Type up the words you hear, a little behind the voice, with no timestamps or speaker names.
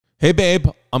Hey, babe,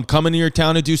 I'm coming to your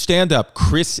town to do stand-up.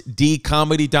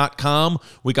 ChrisDComedy.com.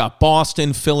 We got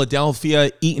Boston, Philadelphia,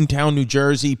 Eatontown, New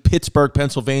Jersey, Pittsburgh,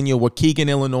 Pennsylvania, Waukegan,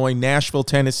 Illinois, Nashville,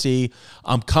 Tennessee.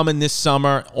 I'm coming this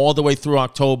summer all the way through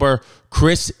October.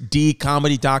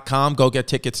 ChrisDComedy.com. Go get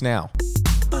tickets now.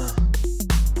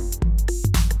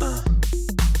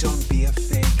 Don't be a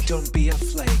fake, don't be a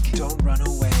flake, don't run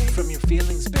away from your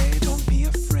feelings, babe. Don't be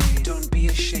afraid, don't be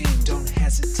ashamed, don't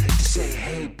hesitate to say,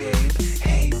 hey, babe,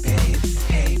 hey, babe,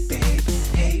 hey, babe,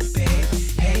 hey, babe,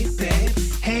 hey, babe,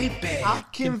 hey, babe. I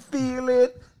can feel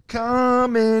it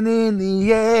coming in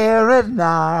the air at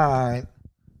night.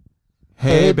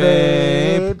 Hey,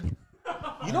 babe.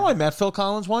 You know I met Phil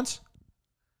Collins once?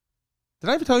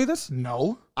 Did I ever tell you this?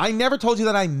 No. I never told you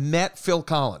that I met Phil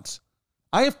Collins.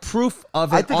 I have proof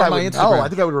of it I think on I my would Instagram. know. I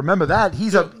think I would remember that.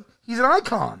 He's an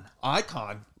icon.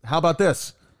 Icon. How about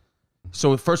this?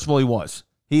 So first of all, he was.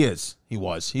 He is. He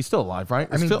was. He's still alive, right?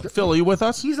 I mean, Phil, are you with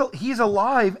us? He's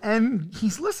alive and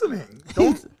he's listening.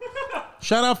 Don't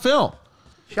Shout out Phil.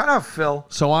 shout out Phil.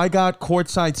 So I got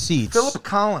courtside seats. Philip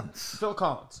Collins. Phil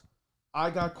Collins. I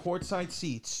got courtside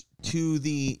seats to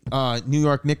the New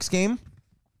York Knicks game.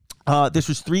 This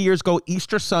was 3 years ago,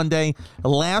 Easter Sunday.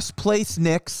 Last place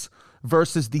Knicks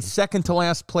versus the second to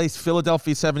last place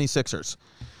Philadelphia 76ers.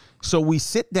 So we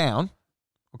sit down,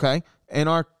 okay, in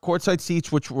our courtside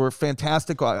seats, which were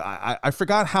fantastic. I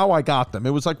forgot how I got them.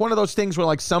 It was like one of those things where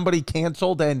like somebody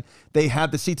canceled and they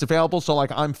had the seats available. So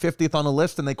like I'm 50th on the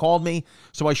list and they called me.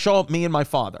 So I show up, me and my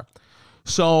father.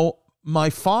 So my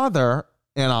father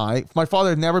and my father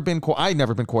had never been, I'd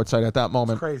never been courtside at that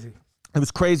moment. Crazy. It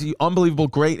was crazy, unbelievable,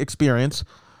 great experience.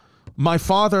 My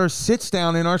father sits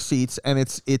down in our seats, and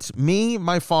it's me,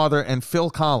 my father, and Phil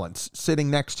Collins sitting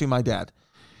next to my dad.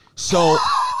 So,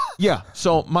 yeah.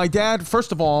 So my dad,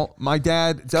 first of all, my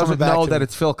dad doesn't know that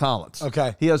it's Phil Collins.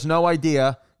 Okay. He has no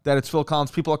idea that it's Phil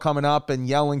Collins. People are coming up and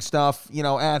yelling stuff,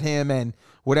 at him and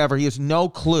whatever. He has no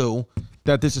clue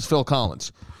that this is Phil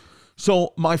Collins.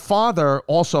 So my father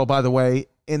also, by the way,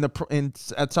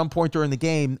 at some point during the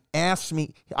game, asked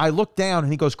me, I looked down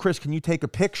and he goes, Chris, can you take a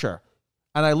picture?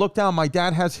 And I looked down, my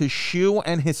dad has his shoe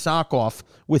and his sock off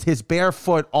with his bare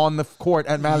foot on the court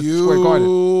at Madison Square Garden.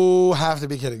 You have to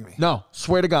be kidding me. No,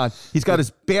 swear to God. He's got his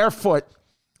bare foot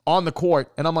on the court.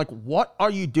 And I'm like, what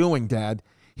are you doing, Dad?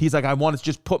 He's like, I want to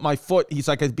just put my foot. He's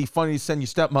like, it'd be funny to send your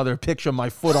stepmother a picture of my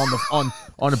foot on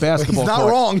a basketball He's not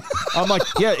court. wrong. I'm like,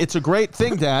 yeah, it's a great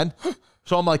thing, Dad.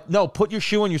 So I'm like, no, put your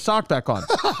shoe and your sock back on.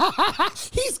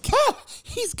 He's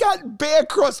got bare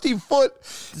crusty foot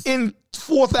in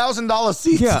 $4,000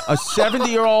 seats. Yeah, a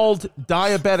 70-year-old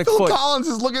diabetic Phil foot. Collins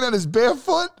is looking at his bare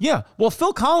foot. Yeah, well,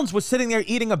 Phil Collins was sitting there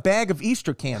eating a bag of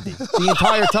Easter candy the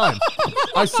entire time.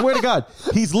 I swear to God,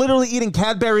 he's literally eating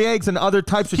Cadbury eggs and other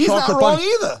types of He's chocolate not wrong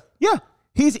buns. either. Yeah,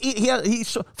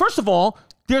 he's first of all,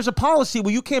 there's a policy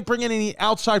where you can't bring in any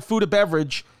outside food or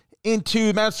beverage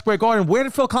into Madison Square Garden. Where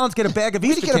did Phil Collins get a bag of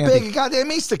Easter candy? He get a bag of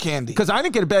goddamn Easter candy. Because I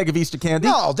didn't get a bag of Easter candy.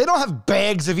 No, they don't have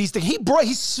bags of Easter. He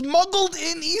smuggled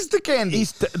in Easter candy.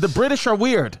 The British are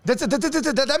weird.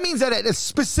 That means that at a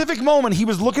specific moment, he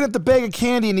was looking at the bag of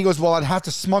candy and he goes, well, I'd have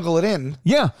to smuggle it in.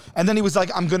 Yeah. And then he was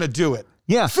like, I'm going to do it.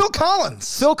 Yeah. Phil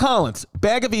Collins. Phil Collins,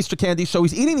 bag of Easter candy. So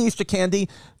he's eating the Easter candy.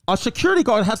 A security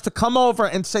guard has to come over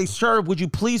and say, sir, would you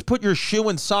please put your shoe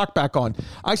and sock back on?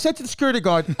 I said to the security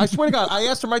guard, I swear to God, I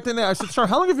asked him right then and there, I said, sir,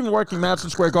 how long have you been working in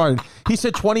Madison Square Garden? He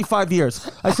said 25 years.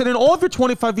 I said, in all of your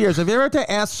 25 years, have you ever had to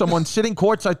ask someone sitting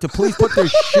courtside to please put their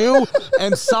shoe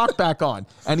and sock back on?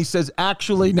 And he says,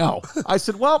 actually, no. I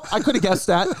said, well, I could have guessed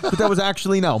that, but that was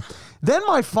actually no. Then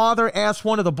my father asked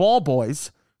one of the ball boys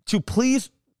to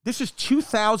please, this is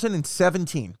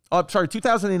 2018.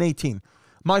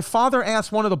 My father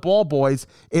asked one of the ball boys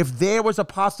if there was a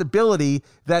possibility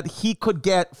that he could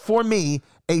get, for me,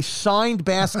 a signed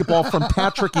basketball from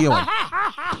Patrick Ewing.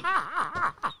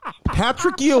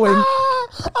 Patrick Ewing.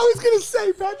 I was going to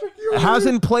say Patrick Ewing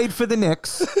hasn't played for the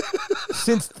Knicks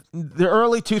since the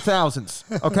early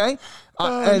 2000s, okay?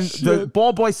 And the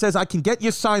ball boy says, I can get you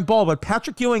a signed ball, but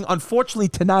Patrick Ewing, unfortunately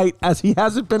tonight, as he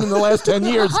hasn't been in the last 10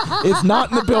 years, is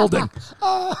not in the building.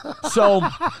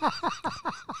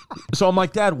 So I'm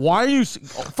like, Dad, why are you...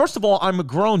 First of all, I'm a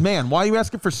grown man. Why are you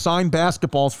asking for signed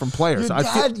basketballs from players?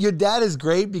 Your dad is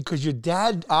great because your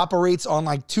dad operates on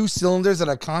like two cylinders that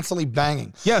are constantly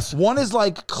banging. Yes. One is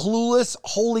like clueless,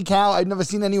 holy cow, I've never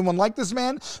seen anyone like this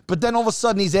man. But then all of a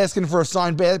sudden he's asking for a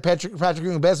signed Patrick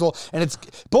Ewing basketball, and it's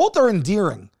both are endearing.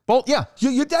 Both, yeah.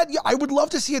 Your dad, I would love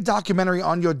to see a documentary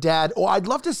on your dad, or I'd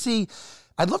love to see...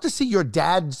 I'd love to see your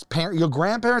dad's parent, your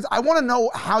grandparents. I want to know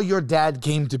how your dad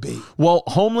came to be. Well,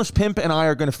 Homeless Pimp and I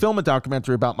are going to film a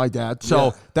documentary about my dad.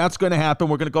 So that's going to happen.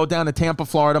 We're going to go down to Tampa,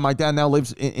 Florida. My dad now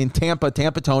lives in Tampa,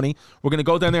 Tony. We're going to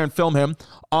go down there and film him.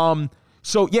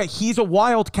 So yeah, he's a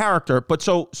wild character. But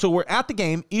so we're at the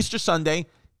game, Easter Sunday.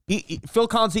 Phil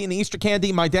Collins eating Easter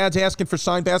candy. My dad's asking for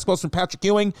signed basketballs from Patrick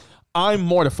Ewing. I'm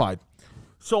mortified.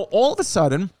 So all of a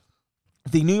sudden,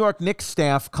 the New York Knicks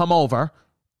staff come over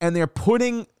and they're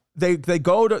putting they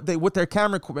go to with their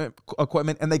camera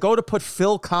equipment and they go to put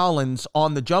Phil Collins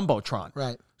on the Jumbotron.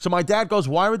 Right. So my dad goes,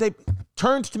 why would they,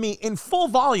 turns to me in full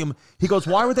volume. He goes,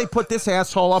 why would they put this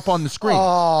asshole up on the screen?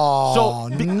 Oh,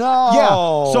 no.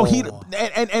 Yeah. So he,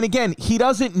 and again, he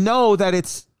doesn't know that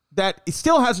he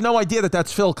still has no idea that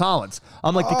that's Phil Collins.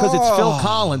 I'm like, because it's Phil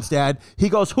Collins, Dad. He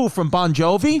goes, who, from Bon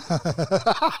Jovi?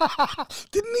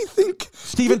 Didn't he think?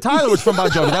 Steven Tyler was from Bon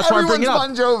Jovi. That's why I'm bringing it up.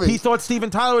 Bon Jovi. He thought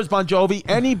Steven Tyler was Bon Jovi.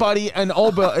 Anybody and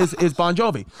Oba is Bon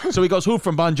Jovi. So he goes, who,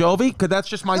 from Bon Jovi? Because that's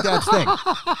just my dad's thing.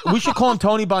 We should call him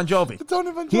Tony Bon Jovi.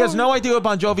 Tony Bon Jovi. He has no idea what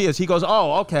Bon Jovi is. He goes,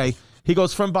 oh, okay. He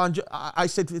goes, from Bon Jovi. I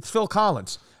said, it's Phil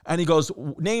Collins. And he goes,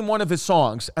 name one of his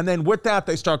songs. And then with that,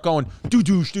 they start going,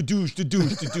 do-douche, do-douche,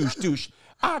 do-douche, do-douche, douche.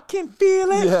 I can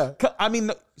feel it. Yeah. I mean,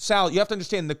 Sal, you have to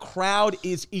understand, the crowd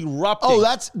is erupting.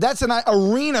 Oh, that's an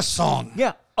arena song.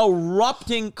 Yeah,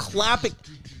 erupting, clapping.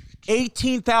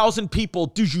 18,000 people,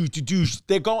 do-douche.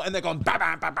 They're going, bah,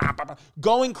 bah, bah, bah, bah, bah,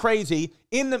 going crazy.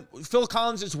 Phil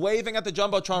Collins is waving at the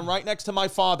Jumbotron right next to my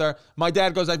father. My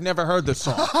dad goes, I've never heard this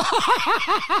song.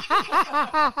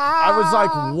 I was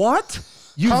like, what?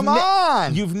 Come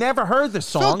on. You've never heard this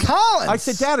song. Phil Collins. I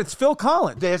said, Dad, it's Phil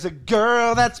Collins. There's a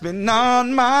girl that's been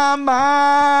on my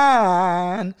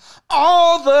mind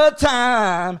all the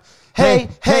time. Hey,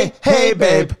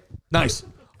 babe. Nice.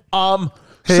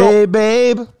 Hey,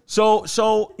 babe.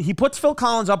 So he puts Phil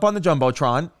Collins up on the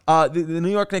Jumbotron. The New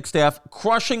York Knicks staff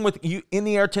crushing with you in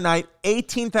the air tonight.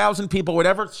 18,000 people,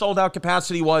 whatever sold out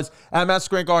capacity was at Madison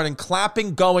Square Garden,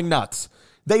 clapping, going nuts.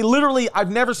 They literally, I've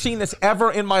never seen this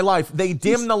ever in my life. They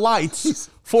dim the lights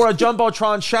for a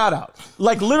Jumbotron shout out.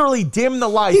 Like literally dim the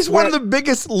lights. He's one of the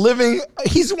biggest living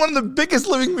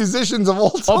musicians of all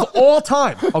time. Of all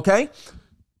time, okay?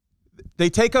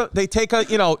 They take a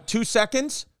 2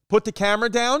 seconds, put the camera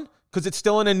down because it's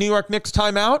still in a New York Knicks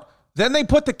timeout. Then they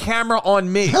put the camera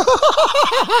on me.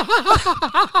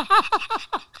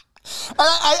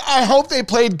 I hope they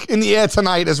played in the air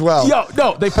tonight as well.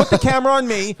 No, they put the camera on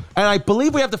me, and I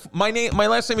believe we have my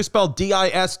last name is spelled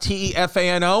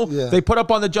Distefano. Yeah. They put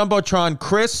up on the Jumbotron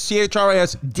Chris,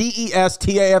 Chris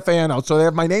Destafano. So they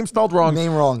have my name spelled wrong.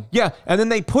 Name wrong. Yeah, and then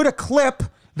they put a clip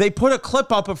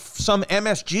up of some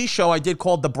MSG show I did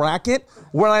called The Bracket,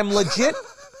 where I'm legit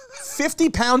 50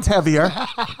 pounds heavier.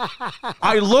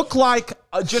 I look like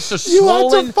just a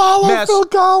swollen to follow mess. Phil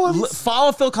Collins.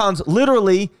 Follow Phil Collins.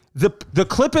 Literally, the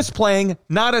clip is playing.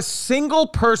 Not a single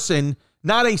person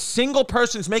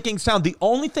is making sound. The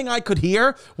only thing I could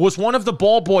hear was one of the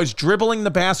ball boys dribbling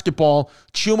the basketball,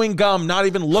 chewing gum, not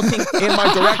even looking in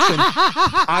my direction.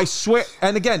 I swear.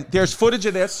 And again, there's footage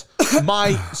of this.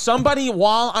 Somebody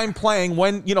while I'm playing,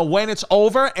 when it's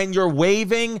over and you're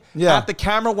waving at the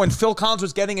camera when Phil Collins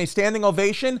was getting a standing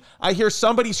ovation, I hear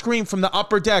somebody scream from the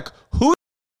upper deck, "Who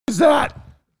is that?"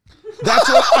 That's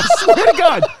what I swear to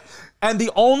God. And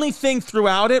the only thing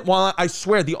throughout it, that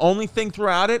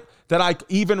I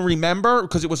even remember,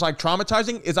 because it was like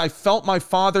traumatizing, is I felt my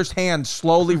father's hand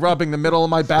slowly rubbing the middle of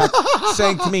my back,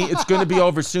 saying to me, "It's going to be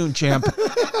over soon, champ."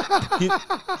 He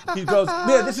goes,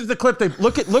 "Yeah, this is the clip.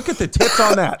 Look at the tits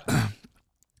on that."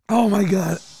 Oh my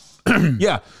God.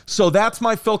 Yeah. So that's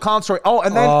my Phil Collins story. Oh,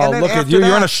 and then look after at you. that,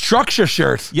 You're in a structure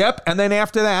shirt. Yep. And then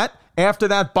after that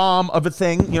bomb of a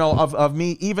thing, of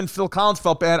me, even Phil Collins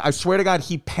felt bad. I swear to God,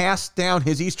 he passed down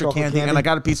his Easter candy, and I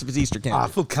got a piece of his Easter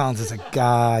candy. Phil Collins is a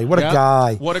guy. What a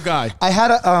guy. What a guy. I had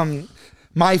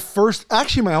my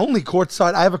only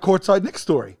courtside. I have a courtside Knicks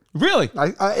story. Really?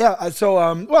 Well,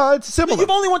 it's similar. You've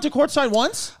only went to courtside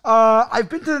once? I've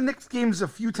been to the Knicks games a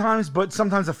few times, but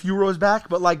sometimes a few rows back.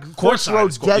 But like first row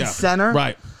dead center.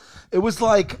 Right. It was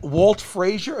like Walt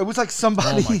Frazier. It was like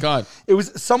somebody. Oh my God!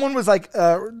 Someone was like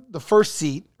the first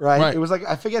seat, right? Right. It was like,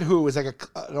 I forget who. It was like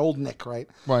an old Knick, right?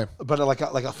 Right. But like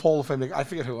a Hall of Fame Knick. I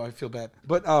forget who. I feel bad.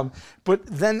 But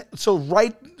then so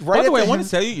right. By the way, I want to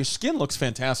tell you, your skin looks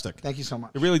fantastic. Thank you so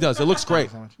much. It really does. It looks great.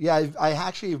 Thank you so much. Yeah, I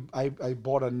actually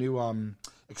bought a new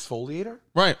exfoliator.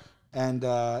 Right. And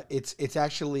it's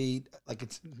actually like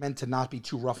it's meant to not be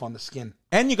too rough on the skin.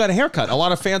 And you got a haircut. A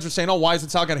lot of fans were saying, "Oh, why isn't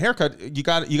Sal got a haircut?" You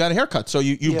got a haircut, so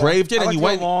you braved it, I like and you to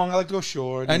went go long. I like to go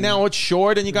short, and now it's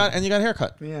short, and you got a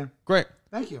haircut. Yeah, great.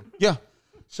 Thank you. Yeah.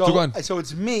 So go on. So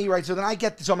it's me, right? So then I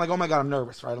get, so I'm like, oh my God, I'm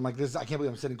nervous, right? I'm like, I can't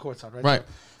believe I'm sitting courtside, right? Right.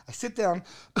 So I sit down,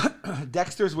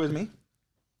 Dexter's with me,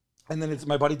 and then it's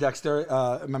my buddy Dexter,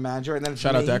 my manager, and then it's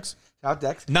Shout out Dex. Shout out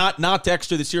Dex. Not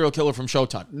Dexter, the serial killer from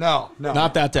Showtime. No.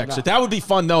 Not that Dexter. No. That would be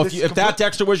fun though. If that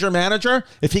Dexter was your manager,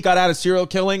 if he got out of serial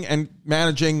killing and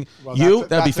managing that'd be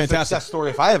That's a fantastic. success story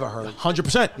if I ever heard.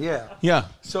 100%. Yeah. Yeah.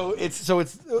 So it's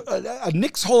a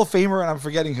Knicks Hall of Famer, and I'm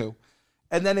forgetting who,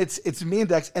 and then it's me and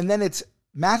Dex, and then it's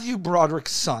Matthew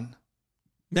Broderick's son.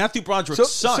 Matthew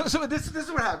Broderick's son. So this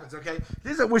is what happens, okay?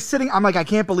 We're sitting. I'm like, I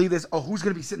can't believe this. Oh, who's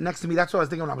gonna be sitting next to me? That's what I was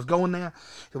thinking when I was going there.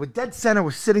 So we're dead center.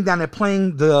 We're sitting down there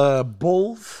playing the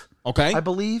Bulls. Okay. I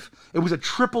believe it was a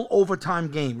triple overtime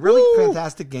game. Really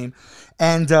fantastic game.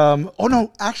 And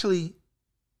actually,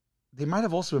 they might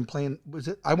have also been playing. Was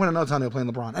it? I went another time they were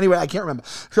playing LeBron. Anyway, I can't remember.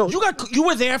 So You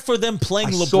were there for them playing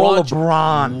LeBron. saw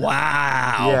LeBron.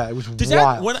 Wow. Yeah, it was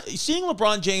wild. Seeing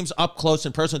LeBron James up close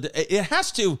in person, it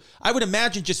has to. I would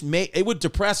imagine it would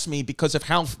depress me because of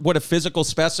what a physical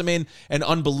specimen and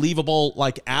unbelievable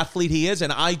athlete he is,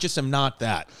 and I just am not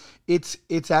that. It's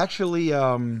actually.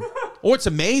 Or it's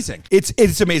amazing.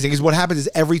 It's amazing because what happens is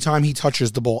every time he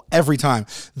touches the ball, every time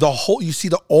you see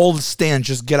all the stands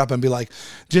just get up and be like,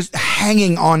 just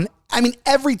hanging on. I mean,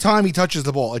 every time he touches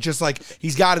the ball, it's just like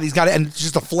he's got it, and it's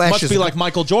just a flash. Must be like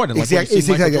Michael Jordan. Exactly.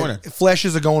 Michael Jordan.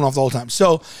 Flashes are going off the whole time.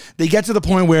 So they get to the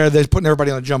point where they're putting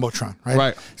everybody on a jumbotron, right?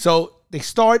 Right. So they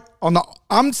start on the.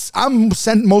 I'm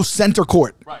most center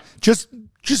court. Right. Just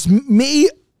me.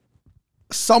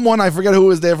 Someone, I forget who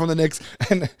was there from the Knicks,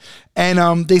 and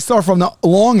they start from the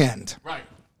long end. Right.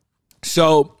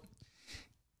 So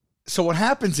what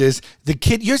happens is the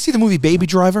kid. You ever see the movie Baby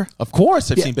Driver? Of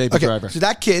course, I've seen Baby Driver. So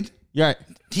that kid, Yeah.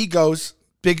 he goes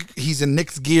big. He's a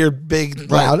Knicks gear,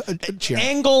 big, loud cheer.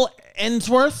 Angle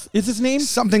Ensworth is his name.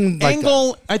 Something like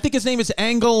Angle. I think his name is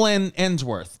Angle and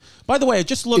Ensworth. By the way, I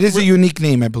just looked. It is a unique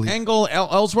name, I believe. Angle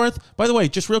Ellsworth. By the way,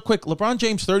 just real quick, LeBron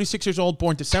James, 36 years old,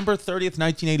 born December 30th,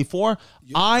 1984.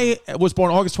 I was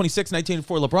born August 26th,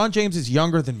 1984. LeBron James is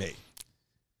younger than me.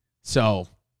 So.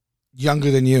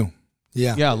 Younger than you.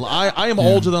 Yeah. Yeah, I am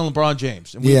older than LeBron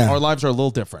James. And our lives are a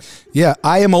little different. Yeah,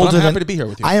 I am older I'm happy to be here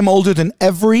with you. I am older than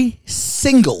every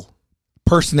single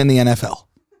person in the NFL.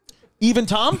 Even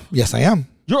Tom? Yes, I am.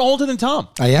 You're older than Tom.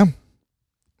 I am.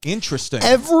 Interesting.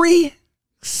 Every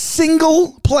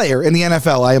single player in the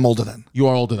NFL, I am older than. You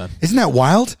are older than. Isn't that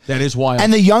wild? That is wild.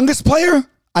 And the youngest player,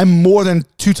 I'm more than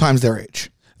 2 times their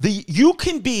age. You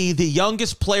can be the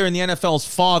youngest player in the NFL's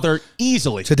father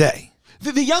easily. Today.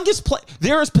 The youngest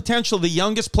there is potential the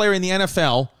youngest player in the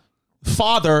NFL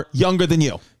father younger than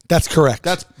you. That's correct.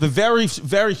 That's the very,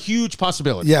 very huge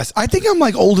possibility. Yes. I think I'm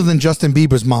older than Justin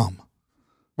Bieber's mom.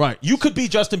 Right. You could be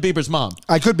Justin Bieber's mom.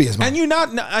 I could be his mom. And you're not,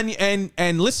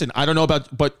 and listen, I don't know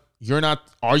about, but you're not,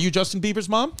 are you Justin Bieber's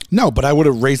mom? No, but I would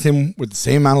have raised him with the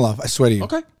same amount of love. I swear to you.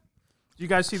 Okay. Do you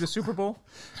guys see the Super Bowl?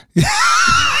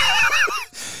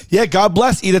 Yeah, God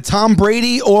bless either Tom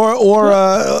Brady or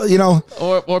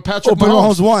Patrick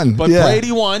Mahomes won. But yeah.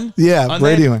 Brady won. Yeah,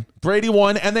 Brady won. Brady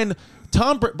won. And then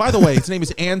by the way, his name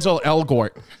is Ansel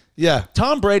Elgort. Yeah.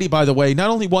 Tom Brady, by the way, not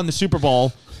only won the Super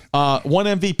Bowl, won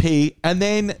MVP, and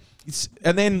then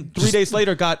 3 days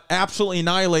later got absolutely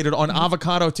annihilated on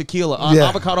avocado tequila,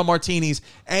 avocado martinis.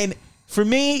 And for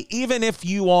me, even if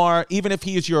he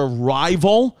is your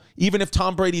rival, even if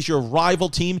Tom Brady's your rival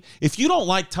team, if you don't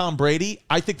like Tom Brady,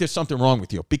 I think there's something wrong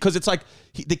with you, because it's like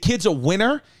the kid's a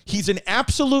winner. He's an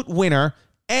absolute winner,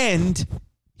 and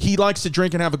he likes to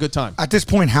drink and have a good time. At this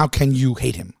point, how can you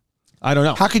hate him? I don't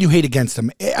know. How can you hate against him?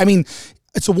 I mean,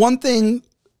 it's a one thing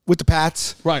with the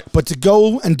Pats, right? But to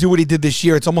go and do what he did this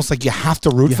year, it's almost like you have to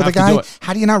root for the guy.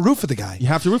 How do you not root for the guy? You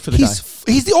have to root for the guy.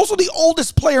 He's also the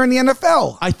oldest player in the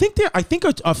NFL. I think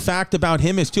a fact about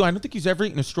him is too, I don't think he's ever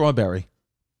eaten a strawberry.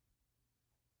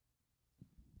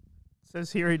 Says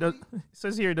here he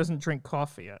doesn't drink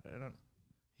coffee. I don't.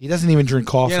 He doesn't even drink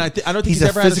coffee. Yeah, I don't think he's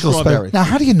ever had a strawberry. Now,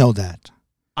 how do you know that?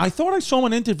 I thought I saw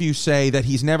an interview say that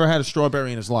he's never had a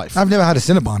strawberry in his life. I've never had a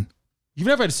Cinnabon. You've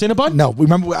never had a Cinnabon? No.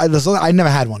 Remember, I never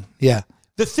had one. Yeah.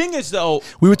 The thing is, though,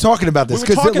 we were talking about this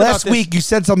because last week you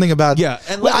said something about. Yeah,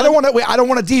 and I don't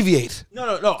want to deviate.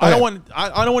 No. Okay. I don't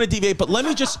want to deviate. But let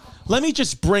me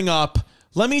just bring up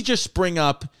an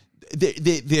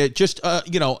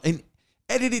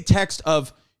edited text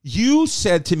of. You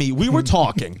said to me, we were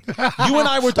talking. You and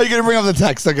I were. Are you going to bring up the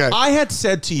text? Okay. I had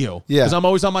said to you, because I'm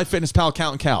always on my Fitness Pal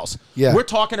counting cows. Yeah. We're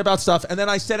talking about stuff, and then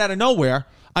I said out of nowhere,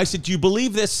 I said, "Do you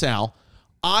believe this, Sal?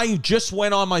 I just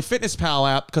went on my Fitness Pal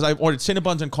app because I ordered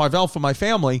Cinnabons and Carvel for my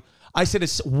family. I said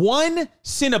it's one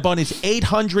Cinnabon is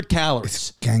 800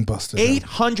 calories. Gangbuster.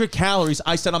 800 calories.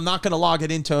 I said I'm not going to log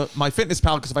it into my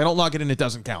FitnessPal because if I don't log it in, it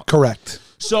doesn't count. Correct.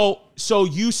 So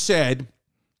you said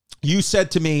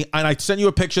to me, and I sent you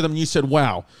a picture of them, and you said,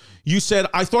 wow. You said,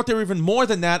 I thought they were even more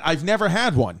than that. I've never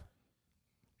had one.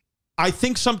 I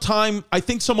think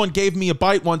someone gave me a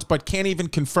bite once, but can't even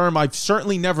confirm. I've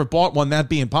certainly never bought one. That'd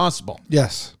be impossible.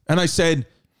 Yes. And I said,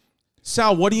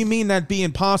 Sal, what do you mean that'd be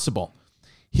impossible?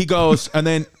 He goes, and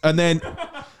then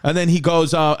he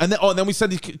goes, and then we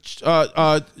said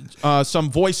some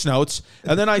voice notes,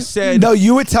 and then I said, No,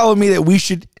 you were telling me that we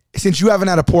should, since you haven't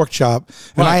had a pork chop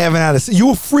and Right. I haven't had you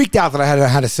were freaked out that I hadn't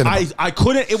had a Cinnabon. I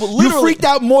couldn't. It was literally. You freaked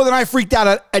out more than I freaked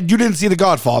out, and you didn't see The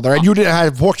Godfather, and you didn't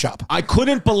have a pork chop. I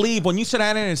couldn't believe when you said I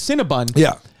had a Cinnabon.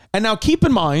 Yeah. And now keep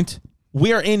in mind,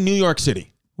 we are in New York City.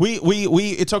 We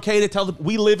it's okay to tell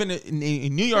we live in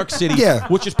New York City, Yeah.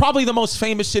 which is probably the most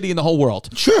famous city in the whole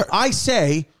world. Sure. I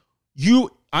say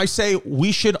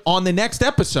we should on the next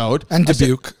episode And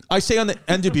Dubuque. I say on the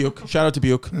and Dubuque. Shout out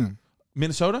Dubuque.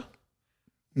 Minnesota?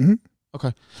 Mm-hmm.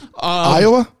 Okay.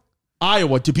 Iowa?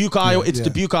 Dubuque, Iowa. It's yeah.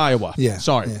 Dubuque, Iowa. Yeah.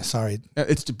 Sorry. Yeah, sorry.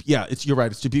 You're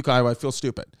right. It's Dubuque, Iowa. I feel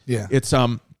stupid. Yeah. It's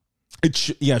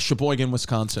Sheboygan,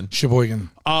 Wisconsin.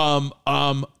 Sheboygan.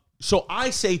 So I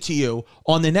say to you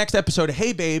on the next episode,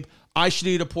 hey babe, I should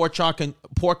eat a pork chop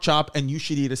and you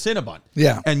should eat a Cinnabon.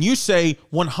 Yeah. And you say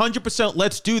 100%,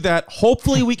 let's do that.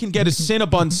 Hopefully we can get a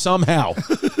Cinnabon somehow.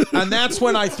 And that's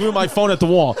when I threw my phone at the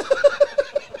wall.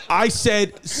 I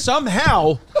said,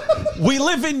 somehow we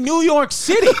live in New York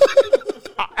City.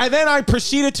 And then I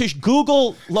proceeded to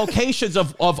Google locations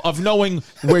of knowing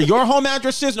where your home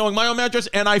address is, knowing my home address,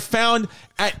 and I found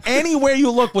at anywhere you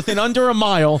look within under a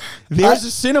mile, there's a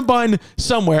Cinnabon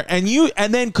somewhere. And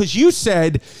then because you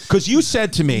said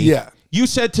to me, Yeah. you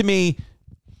said to me,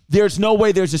 there's no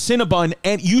way there's a Cinnabon,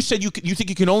 and you said you think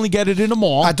you can only get it in a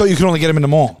mall. I thought you could only get them in the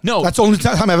mall. No. That's the only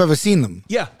time I've ever seen them.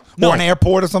 Yeah. Or an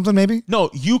airport or something, maybe?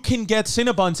 No, you can get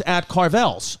Cinnabons at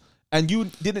Carvel's. And you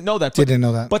didn't know that. Didn't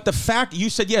know that. But the fact you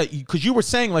said, yeah, because you were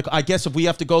saying, like, I guess if we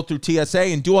have to go through TSA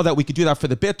and do all that, we could do that for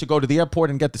the bit to go to the airport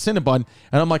and get the Cinnabon.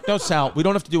 And I'm like, no, Sal, we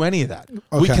don't have to do any of that.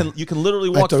 Okay. You can literally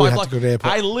walk thought we 5 had blocks. to go to the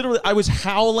airport. I was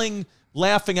howling,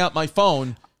 laughing at my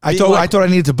phone. I being thought I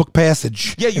needed to book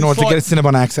passage Yeah, you in order to thought- get a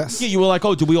Cinnabon access. Yeah, you were like,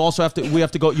 oh, do we also have to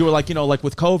go? You were like, like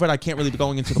with COVID, I can't really be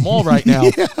going into the mall right now.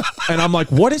 And I'm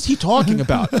like, what is he talking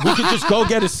about? We could just go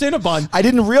get a Cinnabon. I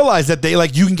didn't realize that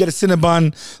you can get a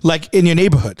Cinnabon in your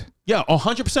neighborhood. Yeah,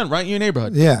 100% right in your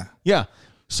neighborhood. Yeah. Yeah.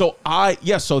 So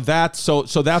that's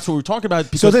what we're talking about.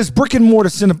 So there's brick and mortar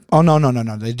Cinnabon. Oh,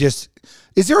 no. They just...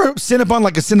 Is there a Cinnabon,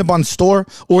 like a Cinnabon store?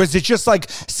 Or is it just like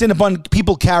Cinnabon,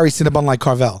 people carry Cinnabon like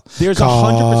Carvel? There's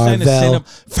 100% a Carvel,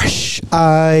 fresh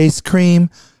ice cream.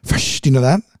 Fresh, do you know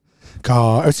that?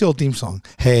 It's the old theme song.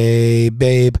 Hey,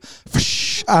 babe,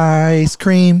 fresh ice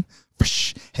cream.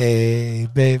 Fresh, hey,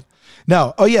 babe.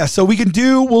 No. Oh, yeah. So I'll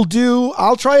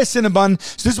try a Cinnabon.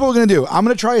 So this is what we're going to do. I'm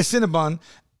going to try a Cinnabon.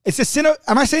 It's a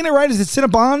am I saying it right? Is it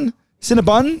Cinnabon?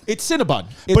 Cinnabon? It's Cinnabon.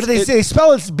 But they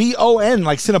spell it B-O-N,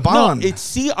 like Cinnabon. No,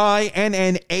 it's Cinnabon.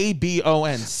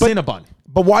 Cinnabon.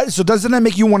 But why? So doesn't that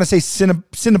make you want to say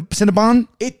Cinnabon?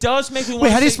 It does make me want Wait,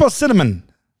 to how do you spell cinnamon?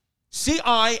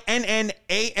 Cinnamon.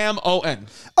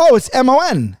 Oh, it's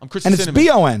M-O-N. I'm Christian And it's Cinnamon.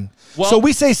 B-O-N. Well- So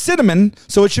we say cinnamon,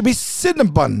 so it should be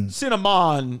Cinnabon.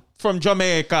 Cinnamon from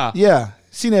Jamaica. Yeah.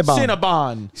 Cinnabon.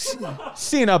 Cinnabon.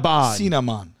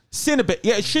 Cinnamon. Cinnabon.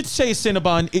 Yeah, it should say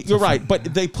Cinnabon. You're right.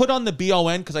 But they put on the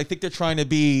B-O-N because I think they're trying to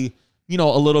be, a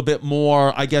little bit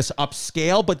more, I guess,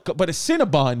 upscale. But a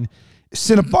Cinnabon.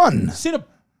 Cinnabon.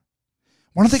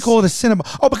 Why don't they call it a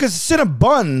Cinnabon? Oh, because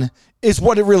Cinnabon is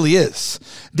what it really is.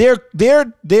 They're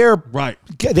Right.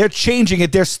 They're changing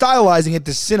it. They're stylizing it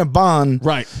to Cinnabon.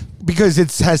 Right. Because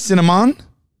it has cinnamon?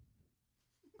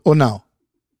 Or no?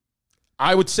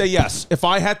 I would say yes. If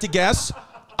I had to guess,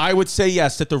 I would say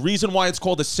yes. That the reason why it's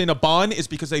called a Cinnabon is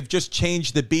because they've just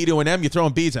changed the B to an M. You're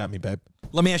throwing B's at me, babe.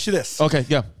 Let me ask you this. Okay,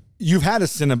 yeah. You've had a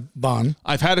Cinnabon.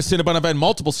 I've had a Cinnabon. I've had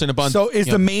multiple Cinnabons. So is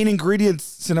the main ingredient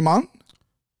cinnamon?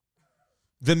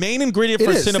 The main ingredient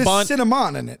for It is. Cinnabon? There's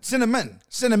cinnamon in it. Cinnamon.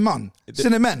 Cinnamon.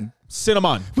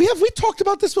 Cinnamon. We talked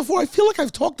about this before? I feel like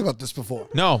I've talked about this before.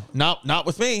 No, not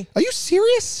with me. Are you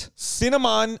serious?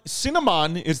 Cinnamon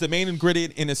is the main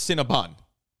ingredient in a Cinnabon.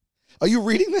 Are you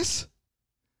reading this?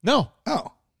 No.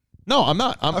 Oh. No, I'm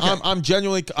not. Okay. I'm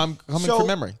genuinely coming from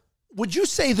memory. Would you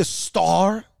say the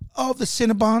star of the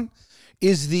Cinnabon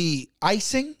is the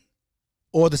icing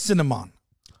or the cinnamon?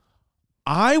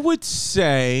 I would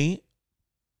say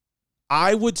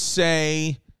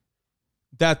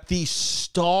that the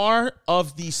star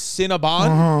of the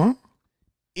Cinnabon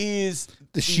is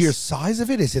The sheer size of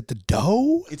it? Is it the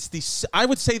dough? It's I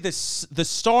would say this. The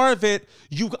star of it.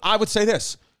 I would say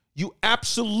this. You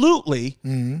absolutely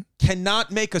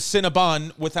cannot make a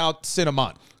Cinnabon without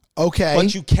cinnamon. Okay.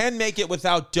 But you can make it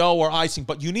without dough or icing.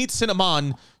 But you need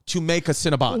cinnamon to make a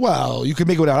Cinnabon. Well, you can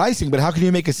make it without icing, but how can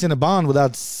you make a Cinnabon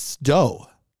without dough?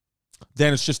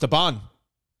 Then it's just a bun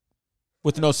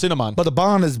with no cinnamon. But the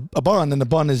bun is a bun and the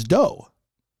bun is dough.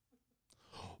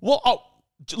 Well,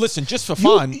 listen, just for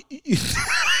fun.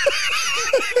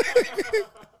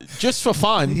 Just for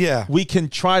fun, Yeah. we can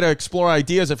try to explore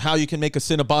ideas of how you can make a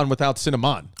Cinnabon without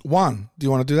cinnamon. One. Do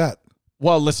you want to do that?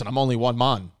 Well, listen, I'm only one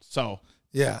man, so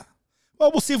Yeah.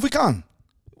 Well, we'll see if we can.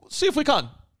 see if we can.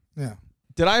 Yeah.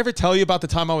 Did I ever tell you about the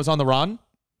time I was on the run?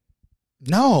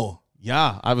 No.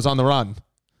 Yeah, I was on the run.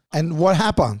 And what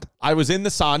happened? I was in the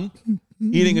sun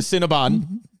eating a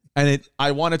Cinnabon, and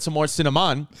I wanted some more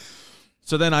cinnamon.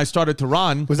 So then I started to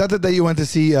run. Was that the day you went to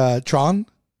see Tron?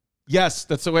 Yes,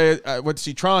 that's the way I went to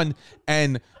see Tron.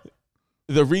 And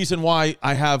the reason why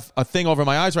I have a thing over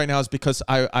my eyes right now is because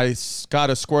I got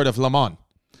a squirt of lemon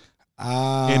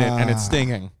in it, and it's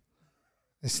stinging.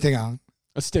 It's sting on.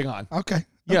 A sting on. Okay.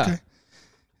 Yeah. Okay.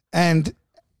 And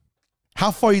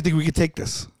how far do you think we could take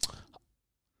this?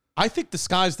 I think the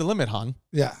sky's the limit, hon.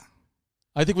 Yeah.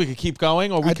 I think we could keep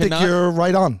going, or we I think cannot. you're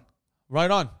right on.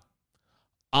 Right on.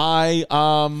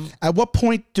 At what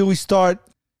point do we start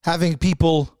having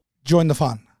people join the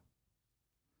fun?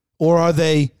 Or are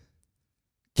they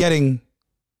getting...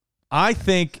 I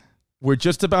think we're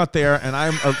just about there, and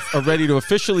I'm ready to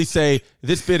officially say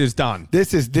this bit is done.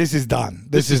 This is done.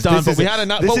 This is done, but we had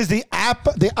this is the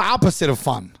opposite of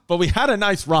fun. But we had a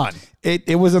nice run.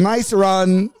 It was a nice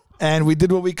run, and we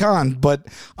did what we can. But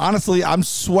honestly, I'm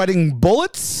sweating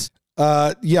bullets.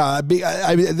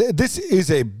 This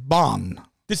is a bomb.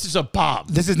 This is a bomb.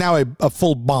 This is now a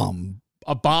full bomb.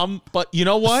 A bomb, but you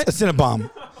know what? A Cinnabomb.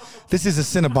 This is a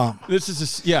Cinnabomb. This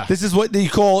is yeah. This is what you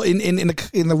call in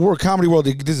the world comedy world.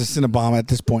 This is a Cinnabomb at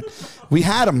this point. We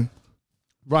had them.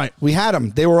 Right. We had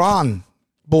them. They were on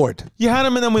board. You had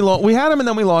him and then we lost. We had him and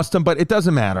then we lost him, but it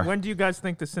doesn't matter. When do you guys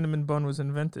think the cinnamon bun was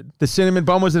invented? The cinnamon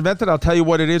bun was invented. I'll tell you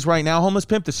what it is right now, homeless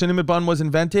pimp. The cinnamon bun was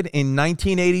invented in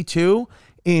 1982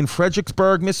 in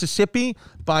Fredericksburg, Mississippi,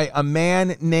 by a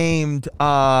man named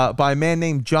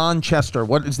John Chester.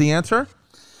 What is the answer?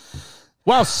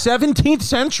 Wow, 17th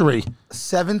century.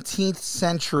 17th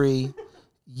century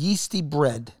yeasty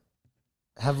bread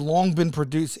have long been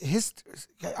produced.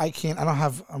 I don't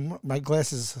have my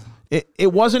glasses.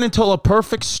 It wasn't until a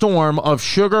perfect storm of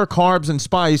sugar, carbs, and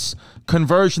spice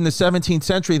converged in the 17th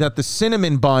century that the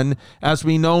cinnamon bun, as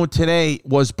we know today,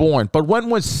 was born. But when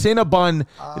was Cinnabon,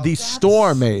 the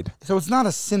store, made? So it's not a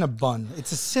Cinnabon.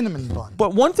 It's a cinnamon bun.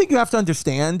 But one thing you have to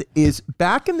understand is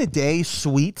back in the day,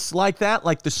 sweets like that,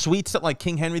 like the sweets that like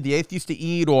King Henry VIII used to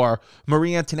eat or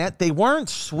Marie Antoinette, they weren't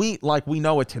sweet like we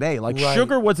know it today. Like Right.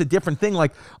 sugar was a different thing.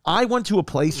 Like I went to a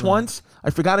place once, I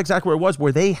forgot exactly where it was,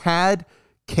 where they had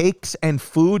cakes and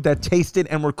food that tasted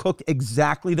and were cooked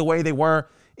exactly the way they were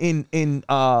in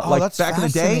like that's back in the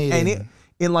day, and fascinating.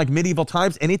 in like medieval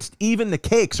times, and it's even the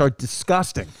cakes are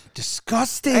disgusting.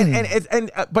 Disgusting.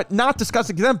 But not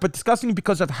disgusting to them, but disgusting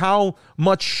because of how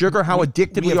much sugar, how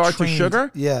addicted we have are trained- to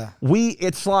sugar. yeah.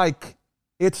 It's like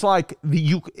I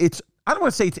don't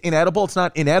want to say it's inedible. It's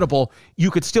not inedible.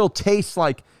 You could still taste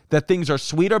like that things are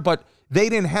sweeter, but they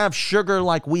didn't have sugar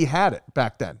like we had it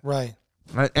back then. Right.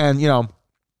 Right? And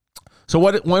so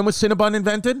when was Cinnabon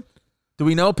invented? Do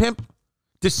we know, Pimp?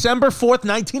 December 4th,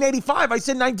 1985. I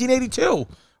said 1982.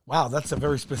 Wow, that's a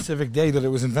very specific day that it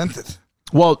was invented.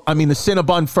 Well, I mean, the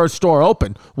Cinnabon first store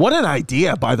opened. What an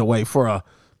idea, by the way, for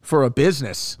a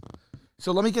business.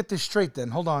 So let me get this straight then.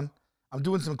 Hold on. I'm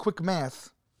doing some quick math.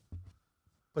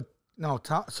 But no,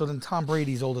 so then Tom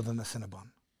Brady's older than the Cinnabon.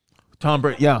 Tom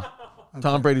Brady, yeah. Okay.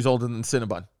 Tom Brady's older than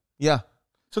Cinnabon. Yeah.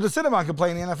 So the Cinnabon can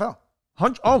play in the NFL.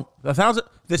 1,000.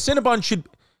 The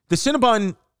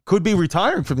Cinnabon could be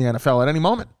retiring from the NFL at any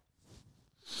moment.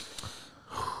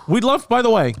 We'd love, by the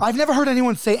way. I've never heard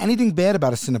anyone say anything bad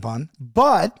about a Cinnabon,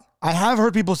 but I have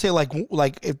heard people say like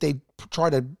if they try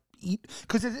to eat,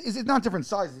 because it's not different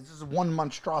sizes. It's just one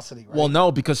monstrosity, right? Well,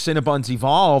 no, because Cinnabons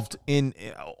evolved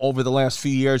over the last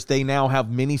few years. They now have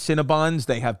mini Cinnabons.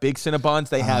 They have big Cinnabons.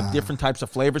 They have different types of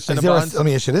flavor Cinnabons. Let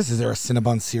me ask you this. Is there a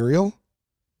Cinnabon cereal?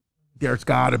 There's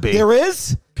got to be. There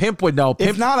is? Pimp would know.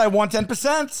 If not, I want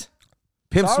 10%.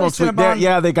 Pimp Sorry, smokes weed. Cinnabon.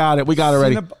 Yeah, they got it. We got it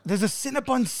already. There's a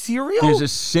Cinnabon cereal? There's a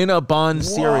Cinnabon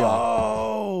cereal.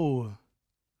 Oh.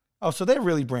 Oh, so they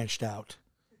really branched out.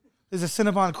 There's a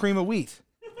Cinnabon cream of wheat.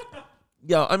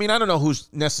 Yeah, I mean, I don't know who's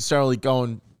necessarily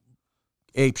going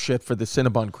ape shit for the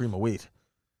Cinnabon cream of wheat.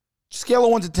 scale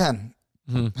of 1 to 10.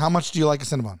 How much do you like a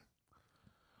Cinnabon?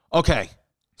 Okay.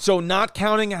 So not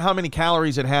counting how many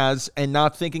calories it has and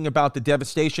not thinking about the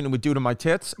devastation it would do to my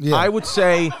tits, I would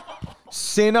say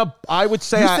You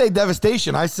say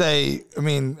devastation. I say,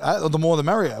 the more the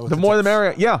merrier. The more the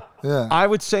merrier. Yeah. Yeah. I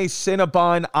would say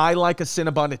Cinnabon. I like a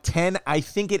Cinnabon at 10. I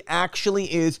think it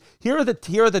actually is. Here are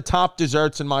the top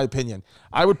desserts in my opinion.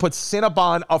 I would put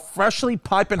Cinnabon, a freshly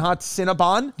piping hot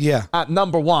Cinnabon, at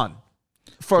number 1.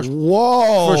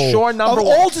 Whoa. For sure, number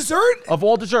 1. Of all dessert? Of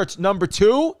all desserts. Number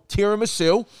 2,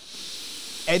 tiramisu.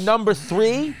 And number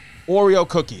 3, Oreo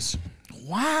cookies.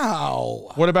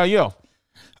 Wow. What about you?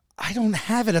 I don't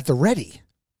have it at the ready.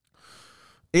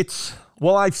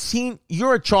 I've seen,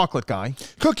 you're a chocolate guy.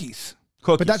 Cookies.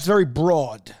 But that's very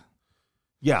broad.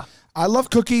 Yeah. I love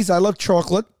cookies. I love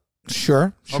chocolate.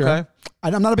 Sure. Okay.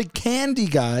 I'm not a big candy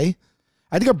guy.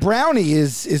 I think a brownie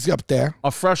is up there.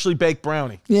 A freshly baked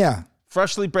brownie. Yeah.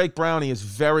 Freshly baked brownie is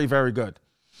very, very good.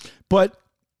 But,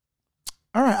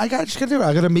 all right, I got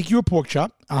to make you a pork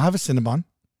chop. I'll have a Cinnabon.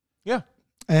 Yeah.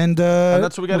 And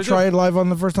that's what we got to try it live on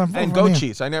the first time. And goat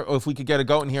cheese. If we could get a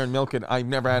goat in here and milk it. I've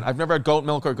never had goat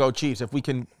milk or goat cheese. If we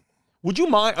can, would you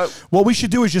mind? What we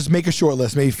should do is just make a short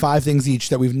list, maybe 5 things each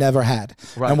that we've never had,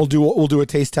 and we'll do a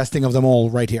taste testing of them all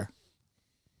right here.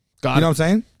 Got it. You know what I'm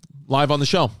saying? Live on the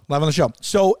show.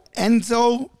 So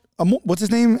Enzo, what's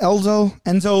his name? Enzo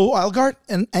Algart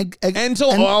and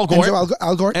Enzo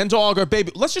Algort. Enzo Algart,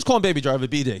 baby. Let's just call him Baby Driver,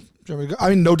 BD. I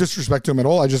mean, no disrespect to him at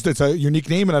all. It's a unique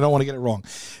name, and I don't want to get it wrong.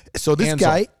 So this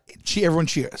guy, everyone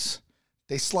cheers.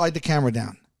 They slide the camera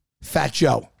down. Fat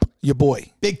Joe, your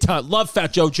boy, big time. Love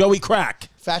Fat Joe. Joey Crack.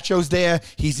 Fat Joe's there.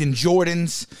 He's in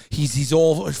Jordans. He's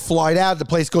all flied out. The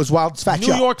place goes wild. It's Fat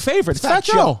Joe. New York favorite. It's Fat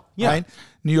Joe. Yeah. Right?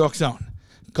 New York zone.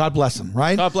 God bless him.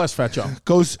 Right. God bless Fat Joe.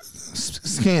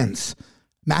 Scans.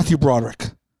 Matthew Broderick.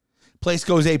 Place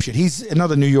goes apeshit. He's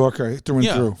another New Yorker through and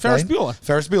through. Ferris Bueller.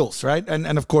 Ferris Bueller's, right?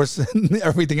 And of course,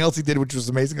 everything else he did, which was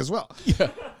amazing as well. Yeah.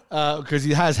 Because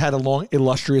he has had a long,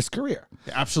 illustrious career.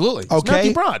 Absolutely. Okay.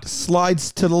 Matthew Brod.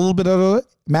 Slides to a little bit of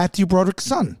Matthew Broderick's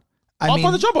son. Up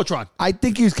on the Jumbotron. I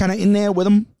think he was kind of in there with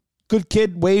him. Good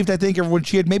kid, waved. I think everyone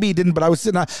cheered. Maybe he didn't, but I was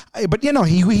sitting. But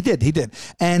he did.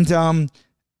 And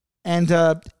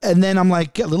then I'm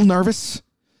like a little nervous.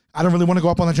 I don't really want to go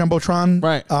up on the Jumbotron.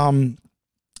 Right.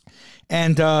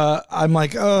 And I'm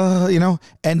like,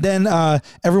 and then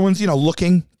everyone's,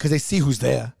 looking because they see who's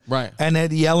there. Right. And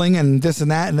they're yelling and this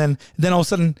and that. And then all of a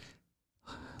sudden,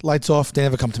 lights off. They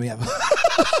never come to me ever.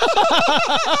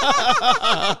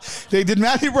 They did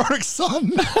Matthew Broderick's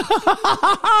son.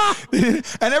 And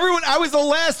everyone, I was the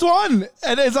last one.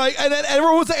 And it's like, and then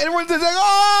everyone's like,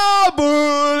 oh,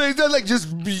 boo. They're like just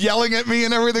yelling at me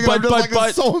and everything. And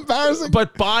it's so embarrassing.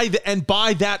 But by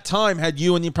that time, had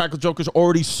you and the Practical Jokers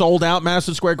already sold out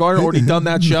Madison Square Garden, already done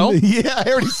that show? Yeah,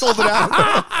 I already sold it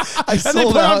out. And they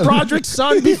put on Broderick's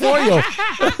son before you.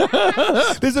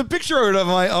 There's a picture of it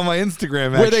on my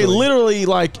Instagram, where they literally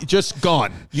like just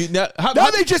gone.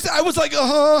 I was like,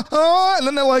 and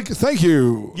then they're like, thank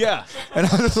you. Yeah. And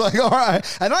I was like, all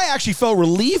right. And I actually felt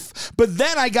relief, but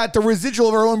then I got the residual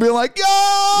of everyone being like, you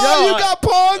got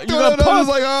punked. I was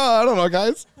like, I don't know,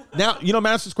 guys. Now,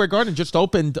 Madison Square Garden just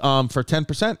opened for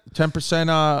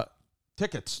 10%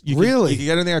 tickets. Really? You can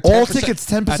get in there. 10%, all tickets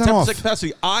 10% off.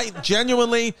 Capacity. I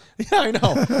genuinely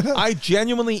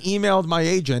emailed my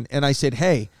agent and I said,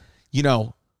 hey,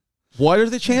 what are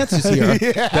the chances here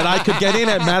that I could get in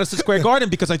at Madison Square Garden?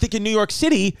 Because I think in New York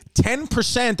City,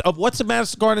 10% of what's the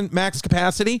Madison Garden max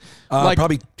capacity?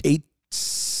 Probably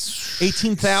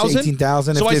 18,000?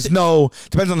 18,000. So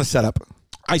depends on the setup.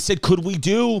 I said, could we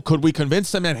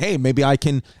convince them that, hey, maybe I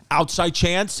can outside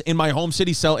chance in my home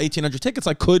city sell 1,800 tickets?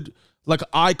 Because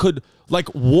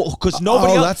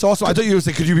nobody else. That's awesome. I thought you were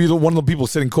saying, could you be one of the people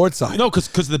sitting courtside? No,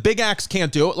 because the big acts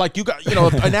can't do it. Like, you got,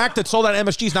 an act that sold out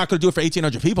MSG is not going to do it for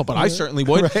 1,800 people, but I certainly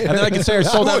would. Right. And then I could say I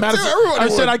sold out Madison.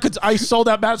 I sold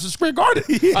out Madison Square Garden.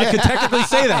 Yeah. I could technically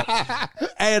say that.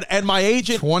 And my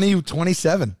agent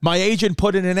 27. My agent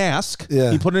put in an ask.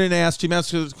 Yeah. He put in an ask to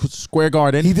Madison Square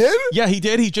Garden. He did? Yeah, he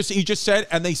did. He just said,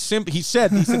 and they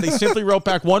simply wrote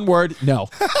back one word, no.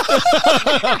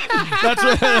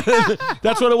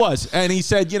 That's what it was. And he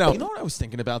said, you know what I was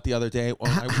thinking about the other day?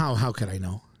 How could I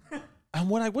know? And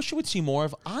what I wish you would see more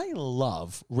of, I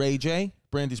love Ray J,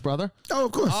 Brandy's brother. Oh,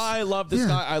 of course. I love this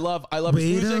guy. I love his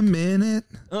music. Wait a minute.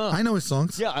 I know his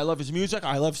songs. Yeah, I love his music.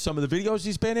 I love some of the videos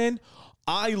he's been in.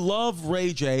 I love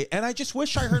Ray J, and I just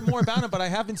wish I heard more about him, but I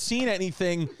haven't seen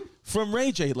anything from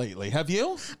Ray J lately. Have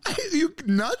you? You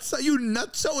nuts? Are you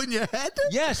nutso in your head?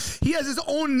 Yes. He has his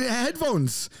own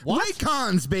headphones. What?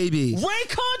 Raycons, baby.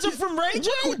 Raycons are from Ray J?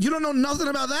 You don't know nothing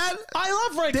about that? I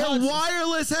love Raycons. They're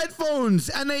wireless headphones,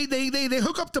 and they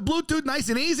hook up to Bluetooth nice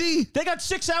and easy. They got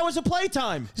 6 hours of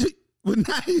playtime.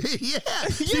 Yeah.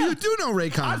 So you do know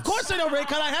Raycons. Of course I know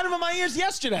Raycon. I had them in my ears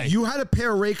yesterday. You had a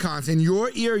pair of Raycons in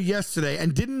your ear yesterday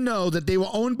and didn't know that they were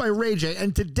owned by Ray J,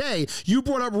 and today you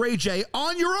brought up Ray J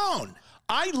on your own.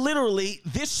 I literally,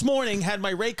 this morning, had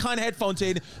my Raycon headphones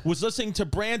in, was listening to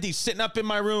Brandy, sitting up in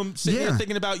my room, sitting here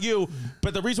thinking about you.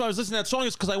 But the reason why I was listening to that song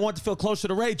is because I wanted to feel closer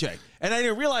to Ray J. And I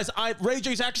didn't realize Ray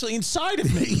J's actually inside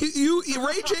of me.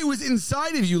 Ray J was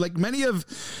inside of you, like many of,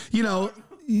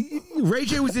 Ray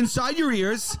J was inside your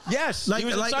ears. Yes, like he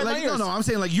was inside my ears. No, I'm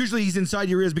saying like usually he's inside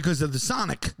your ears because of the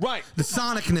sonic, right? The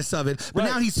sonicness of it. But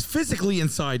now he's physically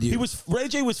inside you. Ray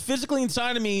J was physically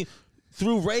inside of me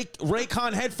through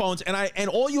Raycon headphones, and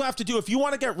all you have to do if you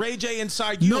want to get Ray J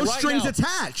inside you, no strings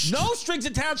attached. No strings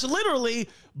attached. Literally,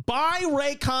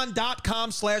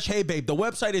 buyraycon.com/heybabe. The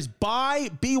website is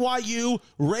BYU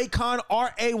Raycon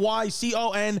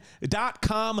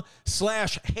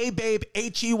RAYCON.com/heybabe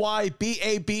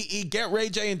HEYBABE. Get Ray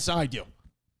J inside you.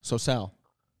 So Sal,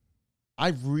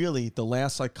 I've really, the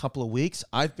last couple of weeks,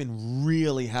 I've been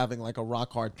really having like a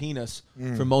rock hard penis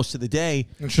for most of the day.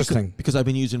 Interesting. Because I've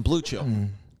been using Blue Chew.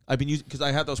 I've been using, because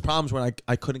I had those problems when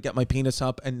I couldn't get my penis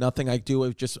up and nothing I do,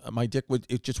 it just, my dick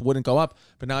it just wouldn't go up.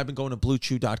 But now I've been going to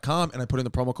bluechew.com and I put in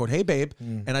the promo code HeyBabe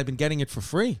and I've been getting it for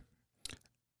free.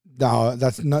 No,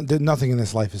 nothing in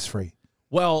this life is free.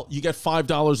 Well, you get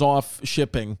 $5 off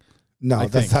shipping. No,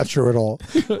 that's not true at all.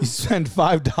 You spend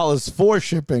 $5 for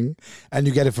shipping and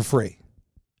you get it for free.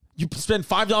 You spend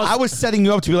 $5. I was setting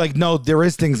you up to be like, no, there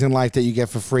is things in life that you get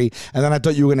for free. And then I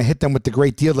thought you were going to hit them with the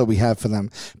great deal that we have for them.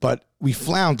 But we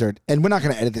floundered. And we're not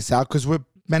going to edit this out because we're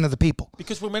men of the people.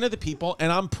 Because we're men of the people.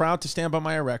 And I'm proud to stand by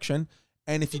my erection.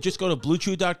 And if you just go to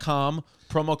bluechew.com,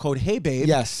 promo code HeyBabe.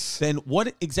 Yes. Then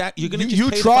what exactly? You're going to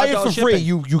just pay try the $5 it for free.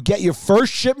 shipping. You get your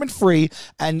first shipment free.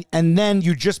 And then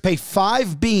you just pay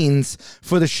 5 beans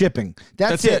for the shipping.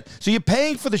 That's it. So you're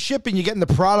paying for the shipping. You're getting the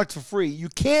product for free. You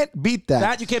can't beat that.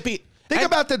 That you can't beat. Think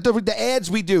about the ads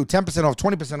we do, 10% off,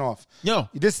 20% off. No.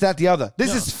 This, that, the other.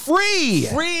 This is free.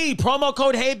 Free. Promo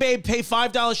code HeyBabe. Pay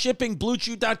 $5 shipping.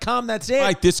 BlueChew.com. That's it. All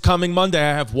right, this coming Monday,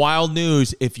 I have wild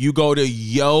news. If you go to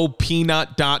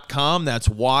yopeanut.com, that's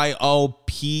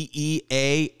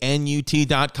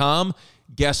YOPEANUT.com,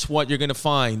 guess what you're going to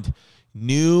find?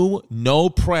 New, no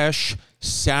press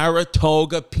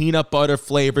Saratoga peanut butter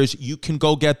flavors. You can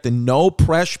go get the no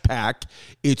press pack.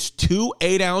 It's 2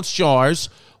 8-ounce jars.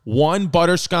 1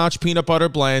 butterscotch peanut butter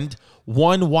blend,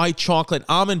 1 white chocolate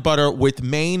almond butter with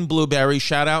Maine blueberry.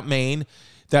 Shout out Maine.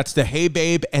 That's the Hey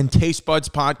Babe and Taste Buds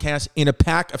podcast in a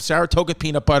pack of Saratoga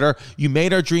peanut butter. You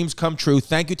made our dreams come true.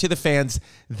 Thank you to the fans.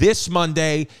 This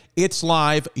Monday, it's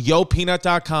live,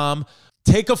 yopeanut.com.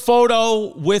 Take a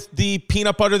photo with the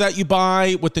peanut butter that you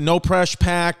buy, with the no press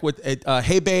pack, with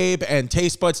Hey Babe and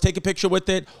Taste Buds. Take a picture with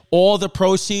it. All the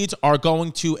proceeds are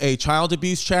going to a child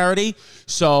abuse charity.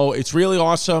 So it's really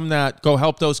awesome that go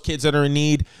help those kids that are in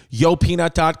need.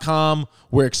 YoPeanut.com.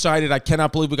 We're excited. I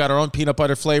cannot believe we got our own peanut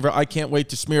butter flavor. I can't wait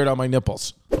to smear it on my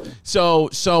nipples.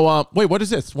 So wait, what is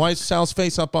this? Why is Sal's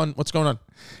face up on, what's going on?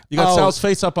 You got Sal's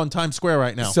face up on Times Square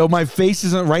right now. So my face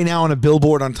is right now on a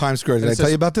billboard on Times Square. Did I tell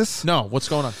you about this? No. What's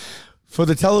going on? For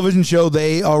the television show,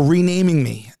 they are renaming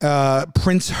me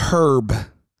Prince Herb.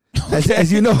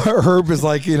 As you know, Herb is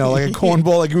like, like a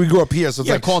cornball. Like we grew up here, so it's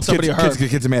like calling somebody a Herb.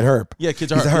 Kids are made Herb. Yeah,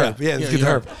 kids are He's a Herb. Yeah, kids are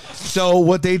Herb. So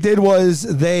what they did was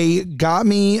they got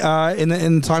me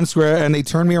in Times Square and they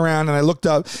turned me around and I looked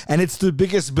up and it's the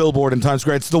biggest billboard in Times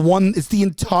Square. It's the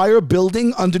entire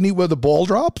building underneath where the ball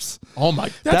drops. Oh my!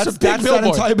 That's a big That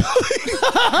billboard. entire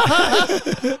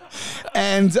building.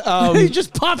 And he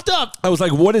just popped up. I was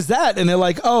like, "What is that?" And they're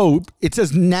like, "Oh, it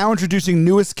says now introducing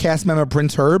newest cast member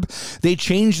Prince Herb." They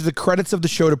changed the credits of the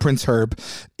show to Prince Herb.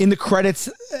 In the credits,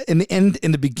 in the end,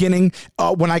 in the beginning,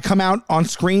 when I come out on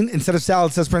screen, instead of Sal,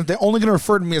 it says Prince. They're only going to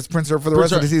refer to me as Prince Herb for the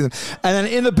rest of the season. And then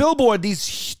in the billboard,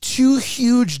 these 2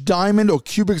 huge diamond or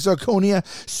cubic zirconia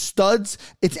studs.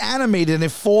 It's animated and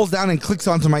it falls down and clicks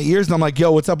onto my ears. And I'm like,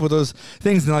 "Yo, what's up with those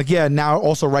things?" And they're like, "Yeah, now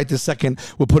also right this second,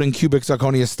 we're putting cubic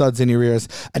zirconia studs in your your ears,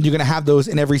 and you're going to have those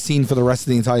in every scene for the rest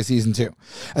of the entire season too.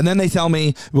 And then they tell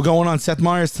me we're going on Seth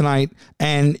Meyers tonight,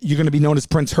 and you're going to be known as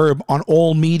Prince Herb on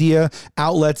all media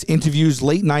outlets, interviews,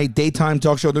 late night, daytime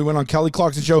talk show. They went on Kelly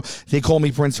Clarkson show. They call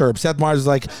me Prince Herb. Seth Meyers is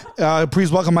like,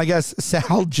 please welcome my guest,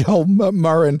 Sal Joe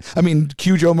Murrin. I mean,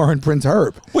 Q Joe Murrin, Prince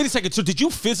Herb. Wait a second. So did you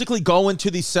physically go into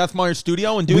the Seth Meyers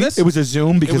studio and do this? It was a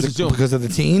Zoom because of the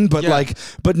teen, but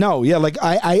no,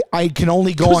 I can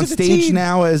only go on stage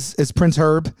now as Prince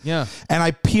Herb. Yeah. And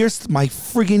I pierced my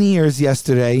friggin' ears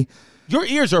yesterday. Your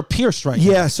ears are pierced right now.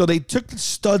 Yeah, so they took the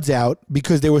studs out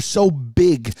because they were so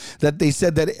big that they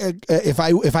said that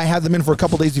if I have them in for a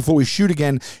couple days before we shoot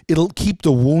again, it'll keep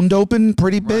the wound open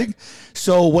pretty big. Right.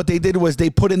 So what they did was they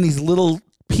put in these little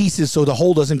pieces so the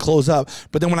hole doesn't close up.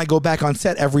 But then when I go back on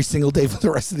set every single day for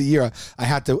the rest of the year, I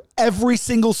had to, every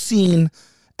single scene,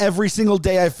 every single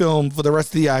day I film for the rest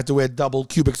of the year, I have to wear double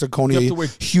cubic zirconia,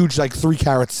 huge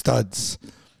 3-carat studs.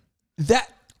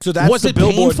 So that's was the it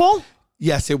billboard. Painful?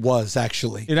 Yes, it was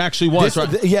actually. It actually was,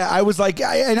 right? Yeah, I was like,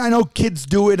 and I know kids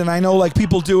do it, and I know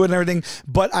people do it and everything,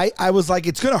 but I was like,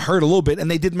 it's gonna hurt a little bit. And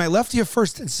they did my left ear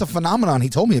first. It's a phenomenon he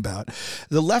told me about.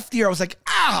 The left ear, I was like,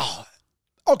 ow,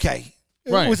 okay.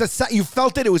 Right. It was you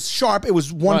felt it. It was sharp. It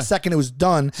was 1 second. It was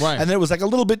done. Right. And then it was a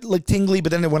little bit tingly,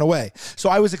 but then it went away. So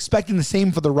I was expecting the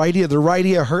same for the right ear. The right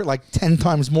ear hurt 10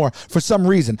 times more for some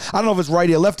reason. I don't know if it's right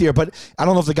ear, left ear, but I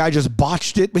don't know if the guy just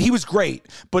botched it. But he was great.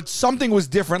 But something was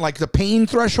different. The pain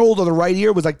threshold of the right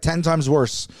ear was 10 times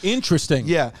worse. Interesting.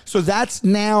 Yeah. So that's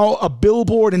now a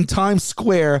billboard in Times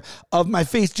Square of my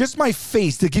face. Just my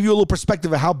face, to give you a little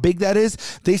perspective of how big that is.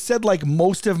 They said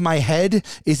most of my head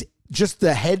is just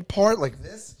the head part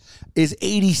this is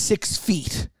 86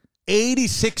 feet.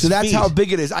 86 So that's feet. how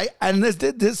big it is.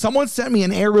 Someone sent me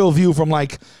an aerial view from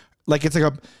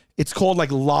it's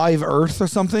called Live Earth or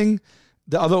something.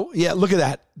 Look at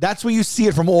that. That's where you see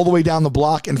it from all the way down the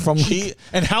block and from.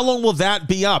 And how long will that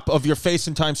be up of your face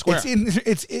in Times Square?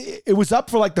 It was up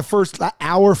for the first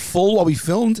hour full while we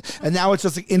filmed, and now it's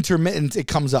just intermittent. It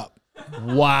comes up.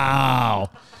 Wow.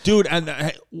 Dude, and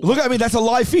look, that's a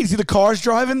live feed. See the cars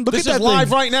driving? Look this at that is live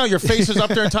thing. right now. Your face is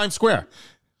up there in Times Square.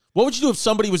 What would you do if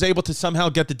somebody was able to somehow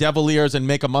get the devil ears and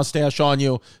make a mustache on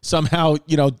you somehow,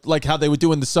 like how they would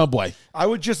do in the subway? I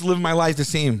would just live my life the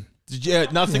same. Yeah,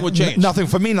 nothing would change. Nothing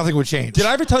for me. Nothing would change. Did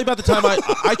I ever tell you about the time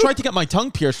I tried to get my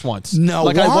tongue pierced once? No,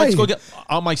 why? I went to go get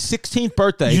on my 16th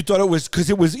birthday. You thought it was because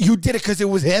you did it because it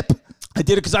was hip? I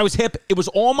did it because I was hip. It was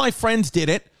all my friends did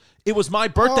it. It was my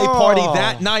birthday party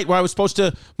that night where I was supposed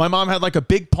to, my mom had a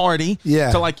big party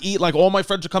to eat, all my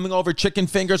friends are coming over, chicken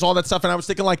fingers, all that stuff. And I was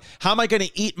thinking how am I going to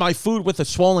eat my food with a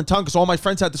swollen tongue? Because all my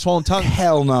friends had the swollen tongue.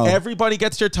 Hell no. Everybody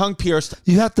gets their tongue pierced.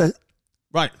 You have to.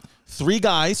 Right. 3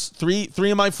 guys, three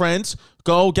of my friends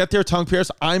go get their tongue pierced.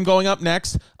 I'm going up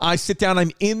next. I sit down. I'm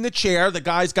in the chair. The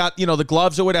guy's got, the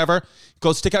gloves or whatever.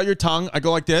 Go stick out your tongue. I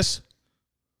go like this.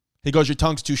 He goes, your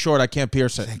tongue's too short. I can't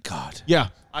pierce it. Thank God. Yeah.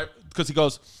 Because he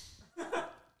goes,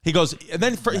 and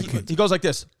then he goes like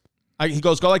this. He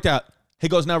goes, go like that. He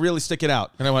goes, now really stick it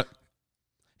out. And I went,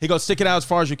 he goes, stick it out as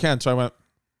far as you can. So I went,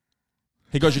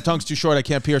 he goes, your tongue's too short. I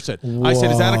can't pierce it. Whoa. I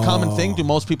said, is that a common thing? Do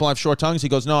most people have short tongues? He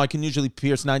goes, no, I can usually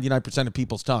pierce 99% of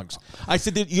people's tongues. I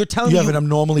said, you're telling me. You have an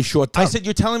abnormally short tongue. I said,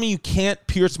 you're telling me you can't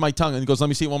pierce my tongue. And he goes, let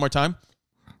me see it one more time.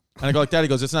 And I go like that. He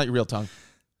goes, it's not your real tongue.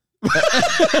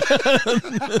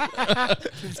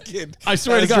 I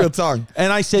swear to God, real tongue.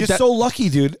 And I said, you're so lucky,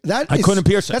 dude. I couldn't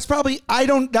pierce it. That's probably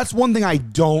that's one thing I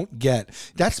don't get.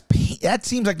 That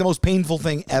seems like the most painful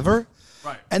thing ever.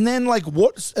 Right. And then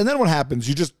what? And then what happens?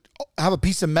 You just have a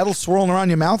piece of metal swirling around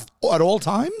your mouth at all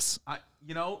times. I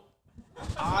don't.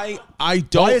 Why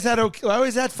is that okay? Why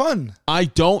is that fun? I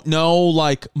don't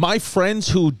know. My friends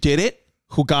who did it,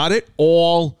 who got it,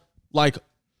 all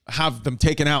have them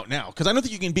taken out now, because I don't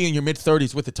think you can be in your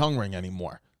mid-30s with a tongue ring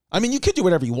anymore. I mean, you could do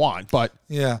whatever you want, but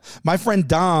yeah. My friend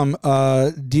Dom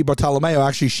Di Bartolomeo,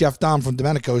 actually Chef Dom from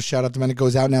Domenico's. Shout out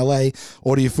Domenico's out in L.A.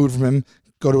 Order your food from him.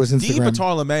 Go to his Instagram. Di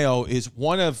Bartolomeo is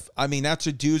one of. I mean, that's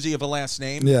a doozy of a last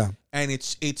name. Yeah, and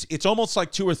it's almost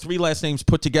like 2 or 3 last names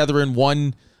put together in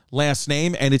one last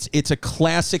name, and it's a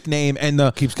classic name. And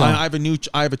keeps going.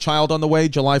 I have a child on the way,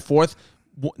 July 4th.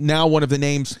 Now one of the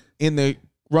names in the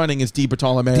running is Di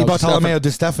Bartolomeo. Di Bartolomeo Di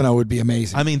Stefano would be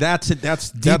amazing. I mean, that's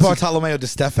Di Bartolomeo Di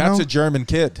Stefano. That's a German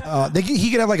kid.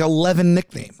 He could have 11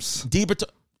 nicknames.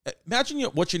 Imagine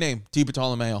what's your name? Di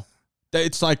Bartolomeo.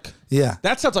 It's yeah.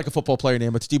 That sounds like a football player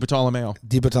name. It's Di Bartolomeo.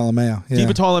 Di Bartolomeo. Yeah. Di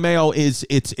Bartolomeo is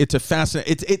it's a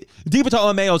fascinating. Di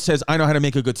Bartolomeo says, I know how to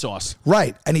make a good sauce.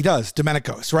 Right, and he does.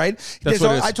 Domenico's, right? That's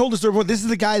what it is. I told the story. This is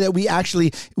the guy that we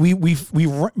actually we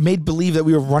made believe that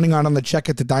we were running on the check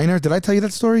at the diner. Did I tell you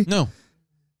that story? No.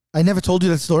 I never told you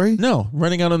that story? No,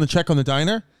 running out on the check on the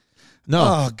diner. No.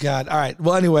 Oh God! All right.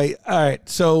 Well, anyway, all right.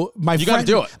 So my You friend, gotta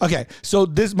do it. Okay. So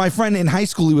my friend in high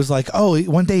school, he was like, "Oh,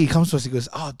 one day he comes to us. He goes,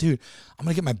 oh, dude, I'm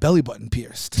gonna get my belly button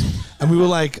pierced," and we were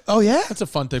like, "Oh yeah." That's a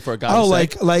fun thing for a guy Oh,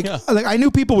 to say. like Yeah. I knew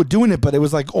people were doing it, but it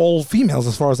was like all females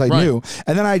as far as I Right. knew.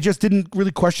 And then I just didn't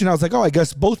really question. I was like, oh, I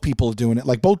guess both people are doing it.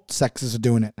 Like both sexes are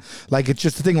doing it. Like it's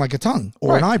just a thing, like a tongue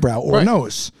or an Right. eyebrow or a Right.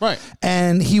 nose. Right.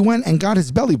 And he went and got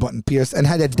his belly button pierced and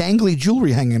had a dangly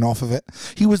jewelry hanging off of it.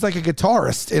 He was like a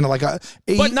guitarist in like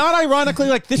But not ironically,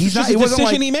 like this is just a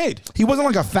decision he made. He wasn't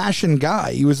like a fashion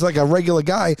guy. He was like a regular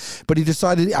guy, but he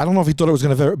decided, I don't know if he thought it was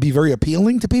going to be very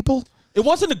appealing to people. It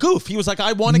wasn't a goof. He was like,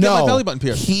 I want to get my belly button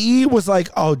pierced. He was like,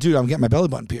 oh, dude, I'm getting my belly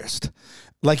button pierced.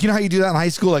 Like, you know how you do that in high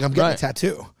school? Like, I'm getting Right. a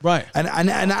tattoo. Right. And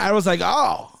I was like,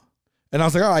 oh. And I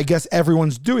was like, oh, I guess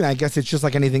everyone's doing it. I guess it's just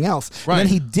like anything else. Right. And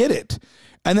then he did it.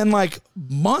 And then like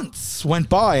months went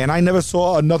by and I never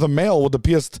saw another male with a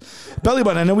pierced belly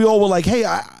button. And then we all were like, hey,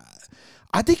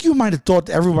 I think you might have thought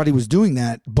everybody was doing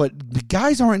that, but the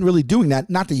guys aren't really doing that.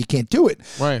 Not that you can't do it,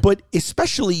 Right. but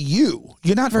especially you.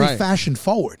 You're not very Right. fashion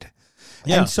forward.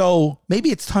 Yeah. And so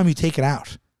maybe it's time you take it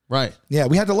out. Right. Yeah,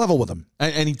 we had to level with him.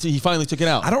 And he finally took it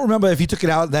out. I don't remember if he took it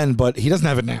out then, but he doesn't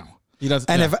have it now. He doesn't.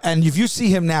 And yeah. if you see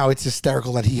him now, it's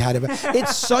hysterical that he had it.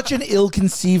 It's such an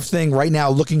ill-conceived thing right now,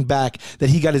 looking back, that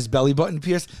he got his belly button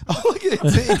pierced. Oh, look,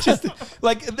 it's just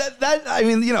like that. I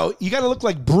mean, you know, you got to look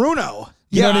like Bruno.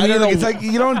 You Yeah, know what I mean? I don't Like, it's know. like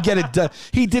you don't get it done.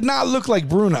 He did not look like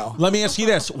Bruno. Let me ask you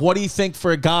this. What do you think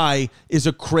for a guy is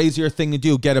a crazier thing to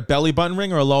do? Get a belly button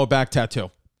ring or a lower back tattoo?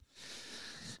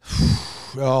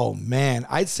 Oh man,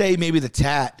 I'd say maybe the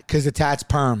tat, because the tat's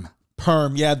perm.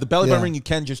 Perm. Yeah, the belly button Yeah. ring you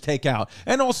can just take out.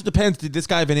 And also depends, did this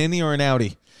guy have an innie or an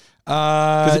outie?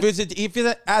 Uh, Because if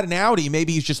you're at an outie,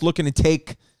 maybe he's just looking to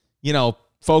take,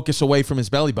 focus away from his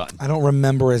belly button. I don't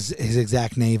remember his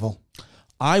exact navel.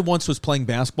 I once was playing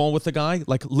basketball with a guy.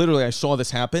 Like literally, I saw this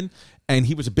happen, and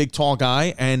he was a big, tall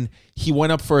guy, and he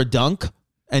went up for a dunk,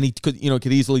 and he could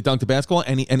easily dunk the basketball,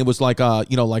 and it was like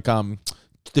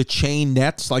the chain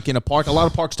nets, like in a park. A lot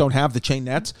of parks don't have the chain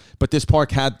nets, but this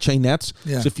park had chain nets.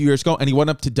 Yeah. It was a few years ago, and he went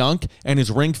up to dunk, and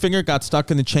his ring finger got stuck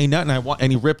in the chain net,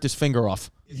 and he ripped his finger off.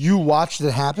 You watched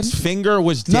it happen? His finger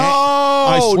was No,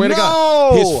 I swear to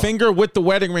God, no. his finger with the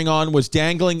wedding ring on was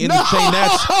dangling in the chain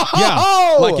nets.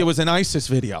 Yeah, like it was an ISIS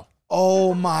video.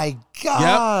 Oh my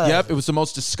God. Yep. It was the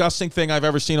most disgusting thing I've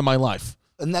ever seen in my life.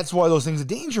 And that's why those things are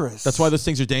dangerous. That's why those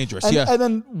things are dangerous. And, yeah. and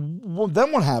then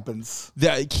what happens?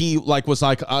 That he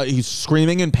he's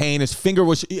screaming in pain. His finger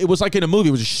it was like in a movie.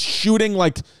 It was shooting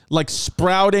like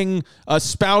sprouting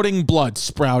blood,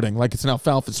 like it's an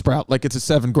alfalfa sprout, like it's a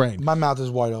 7th grade. My mouth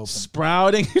is wide open.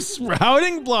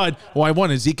 Sprouting blood. Oh, I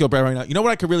want Ezekiel bread right now. You know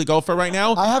what I could really go for right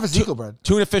now? I have Ezekiel bread.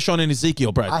 Tuna fish on an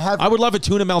Ezekiel bread. I would love a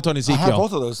tuna melt on I Ezekiel. have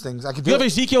both of those things. I could Do you have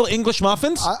Ezekiel English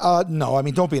muffins? No, I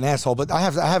mean, don't be an asshole, but I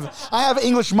have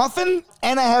English muffin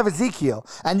and I have Ezekiel,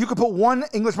 and you could put one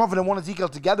English muffin and one Ezekiel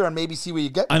together and maybe see where you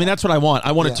get. I mean, that's what I want.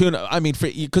 I want Yeah. a tuna. I mean,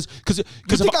 because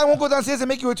You think I won't go downstairs and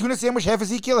make you a tuna sandwich, half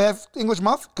Ezekiel, half English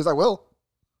muff? Because I will.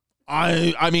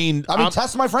 I mean,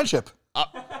 test my friendship.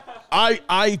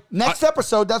 Next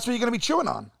episode, that's what you're going to be chewing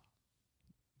on.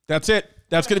 That's it.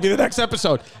 That's going to be the next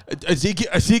episode.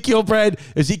 Ezekiel bread,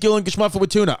 Ezekiel English muffin with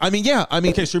tuna. I mean, yeah. I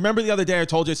mean, okay, so remember the other day I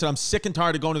told you, I said, I'm sick and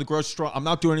tired of going to the grocery store. I'm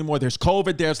not doing it anymore. There's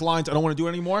COVID. There's lines. I don't want to do it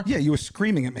anymore. Yeah, you were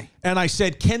screaming at me. And I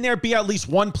said, can there be at least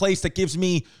one place that gives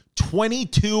me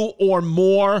 22 or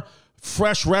more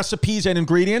fresh recipes and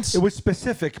ingredients? It was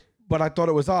specific, but I thought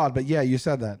it was odd. But yeah, you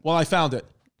said that. Well, I found it.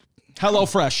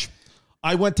 HelloFresh.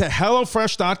 I went to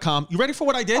HelloFresh.com. You ready for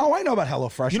what I did? Oh, I know about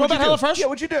HelloFresh. You know What'd about do? HelloFresh? Yeah,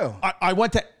 what'd you do?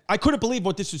 I couldn't believe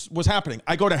what this was happening.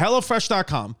 I go to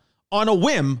HelloFresh.com. On a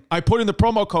whim, I put in the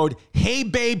promo code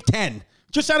HeyBabe10.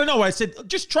 Just out of nowhere, I said,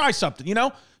 just try something,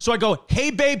 So I go,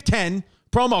 HeyBabe10,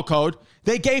 promo code.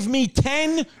 They gave me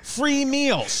 10 free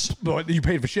meals. What, you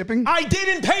paid for shipping? I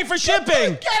didn't pay for shipping.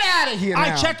 Get out of here now.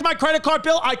 I checked my credit card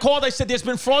bill. I called. I said, there's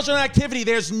been fraudulent activity.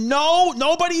 There's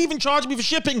nobody even charged me for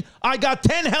shipping. I got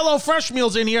 10 HelloFresh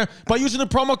meals in here by using the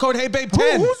promo code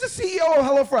HeyBabe10. Who's the CEO of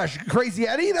HelloFresh? Crazy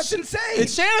Eddie? That's insane.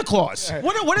 It's Santa Claus.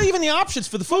 What are even the options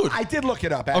for the food? I did look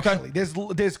it up, Okay. actually.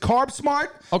 There's Carb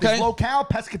Smart, Okay. there's low-cal,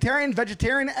 pescatarian,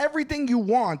 vegetarian, everything you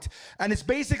want. And it's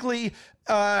basically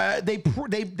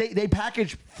They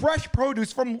package fresh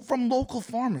produce from local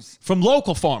farmers. From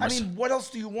local I farmers. mean, what else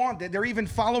do you want? They're even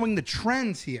following the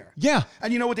trends here. Yeah.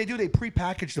 And you know what they do? They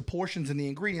pre-package the portions and the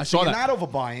ingredients. I saw so you're that. not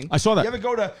overbuying. I saw that. You ever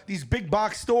go to these big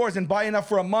box stores and buy enough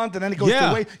for a month and then it goes Yeah.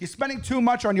 to waste? You're spending too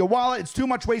much on your wallet. It's too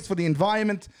much waste for the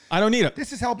environment. I don't need it.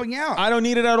 This is helping out. I don't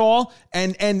need it at all.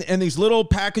 And these little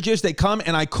packages, they come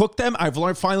and I cook them. I've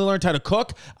finally learned how to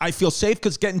cook. I feel safe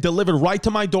because it's getting delivered right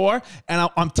to my door. And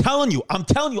I'm telling you,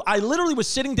 I literally was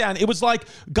sitting down. It was like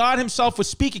God himself was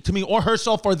speaking to me, or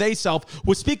herself or they self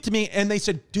would speak to me. And they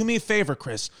said, do me a favor,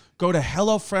 Chris. Go to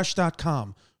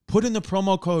HelloFresh.com. Put in the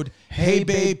promo code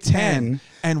HeyBabe10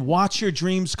 and watch your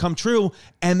dreams come true.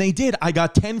 And they did. I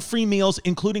got 10 free meals,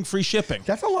 including free shipping.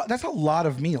 That's a lot. That's a lot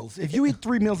of meals. If you eat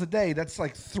 3 meals a day, that's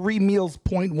like 3 meals,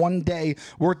 1 day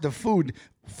worth of food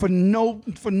for no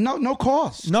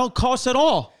cost. No cost at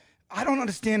all. I don't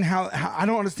understand how I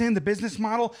don't understand the business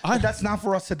model. But that's not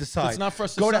for us to decide. It's not for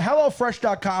us to Go to decide.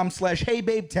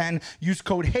 HelloFresh.com/HeyBabe10. Use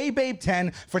code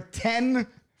HeyBabe10 for 10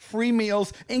 free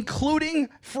meals, including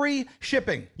free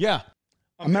shipping. Yeah.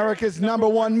 America's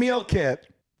 #1 meal kit.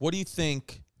 What do you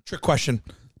think? Trick question.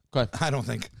 Go ahead. I don't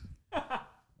think.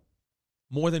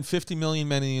 More than 50 million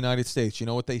men in the United States. You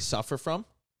know what they suffer from?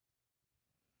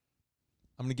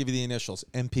 I'm going to give you the initials.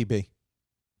 MPB.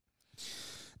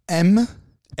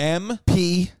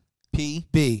 MPB.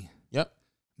 P. Yep.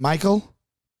 Michael.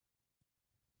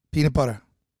 Peanut butter.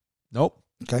 Nope.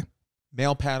 Okay.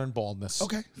 Male pattern baldness.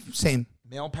 Okay. Same.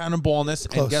 Male pattern baldness.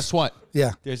 Close. And guess what?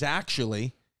 Yeah. There's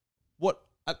actually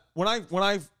when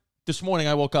I this morning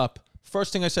I woke up.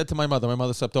 First thing I said to my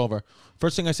mother slept over.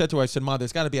 First thing I said to her, I said, "Ma,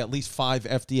 there's got to be at least 5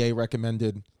 FDA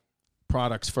recommended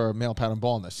products for male pattern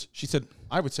baldness." She said,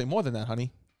 "I would say more than that,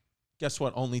 honey." Guess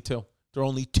what? Only 2. There are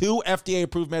only 2 FDA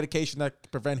approved medications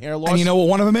that prevent hair loss. And you know what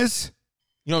one of them is?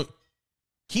 You know,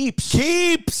 Keeps.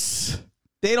 Keeps.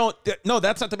 They don't. No,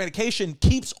 that's not the medication.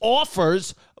 Keeps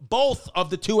offers both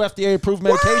of the 2 FDA approved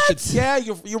medications. What? Yeah,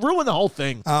 you ruined the whole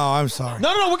thing. Oh, I'm sorry.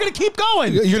 No, we're gonna keep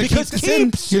going. You're gonna keep because this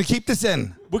in? Keeps. You're gonna keep this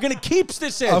in? We're gonna keep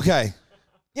this in. Okay.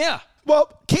 Yeah.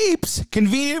 Well, Keeps,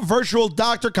 convenient virtual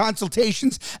doctor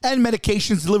consultations and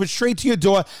medications delivered straight to your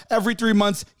door every 3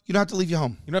 months. You don't have to leave your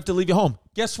home. You don't have to leave your home.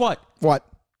 Guess what? What?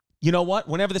 You know what?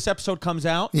 Whenever this episode comes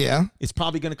out, Yeah. it's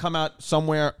probably gonna come out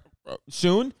somewhere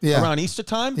soon, Yeah. around Easter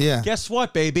time. Yeah. Guess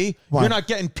what, baby? What? You're not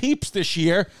getting Peeps this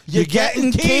year. You're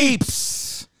getting Keeps.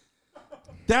 Keeps.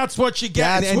 That's what you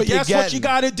get. That's And what you're guess what you getting.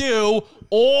 got to do?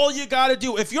 All you got to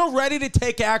do, if you're ready to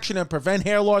take action and prevent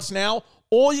hair loss now,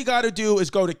 all you got to do is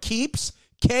go to Keeps,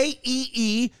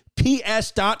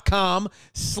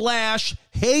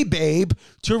 KEEPS.com/HeyBabe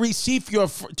to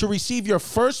receive your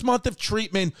first month of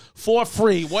treatment for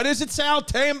free. What is it, Sal?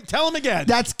 Tell them again.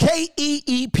 That's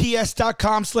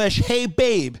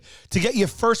KEEPS.com/HeyBabe to get your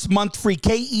first month free.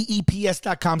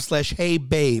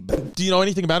 KEEPS.com/HeyBabe. Do you know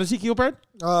anything about Ezekiel bread?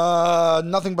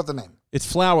 Nothing but the name. It's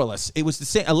flourless. It was the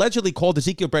same, allegedly called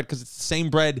Ezekiel bread because it's the same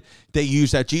bread they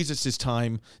used at Jesus'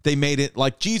 time. They made it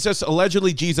like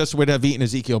allegedly Jesus would have eaten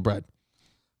Ezekiel bread.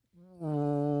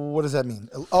 What does that mean?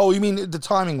 Oh, you mean the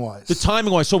timing wise? The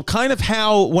timing wise. So kind of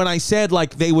how when I said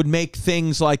like they would make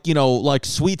things like, you know, like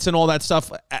sweets and all that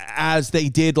stuff as they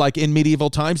did like in medieval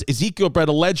times, Ezekiel bread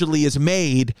allegedly is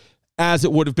made as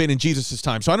it would have been in Jesus'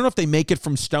 time. So I don't know if they make it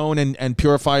from stone and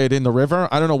purify it in the river.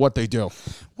 I don't know what they do.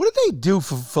 What did they do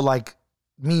for like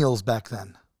meals back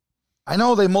then? I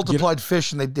know they multiplied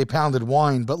fish and they pounded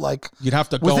wine, but like You'd have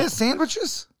to was go. there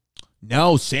sandwiches?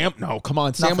 No, come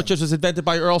on. Sandwiches was invented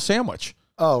by Earl Sandwich.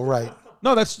 Oh, right.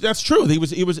 No, that's true. The Earl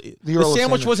of sandwich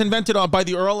Sandwich. was invented by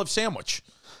the Earl of Sandwich.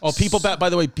 Oh, people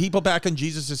back in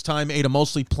Jesus' time ate a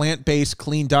mostly plant-based,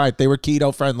 clean diet. They were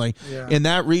keto-friendly. Yeah. In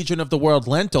that region of the world,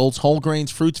 lentils, whole grains,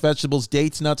 fruits, vegetables,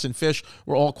 dates, nuts, and fish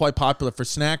were all quite popular for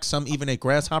snacks. Some even ate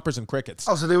grasshoppers and crickets.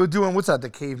 Oh, so they were doing what's that? The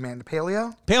caveman, the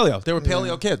paleo? Paleo. They were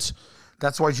paleo kids.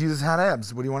 That's why Jesus had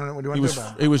abs. What do you want to do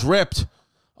about it? It was ripped.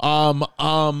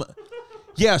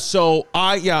 Yeah, so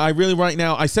I really right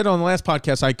now, I said it on the last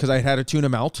podcast because I had a tuna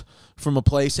melt from a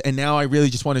place, and now I really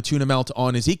just want a tuna melt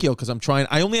on Ezekiel because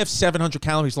I only have 700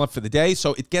 calories left for the day,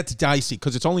 so it gets dicey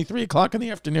because it's only 3 o'clock in the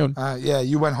afternoon. Yeah,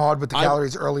 you went hard with the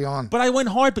calories early on. But I went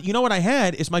hard, but you know what I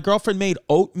had is my girlfriend made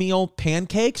oatmeal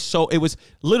pancakes, so it was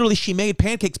literally, she made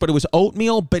pancakes, but it was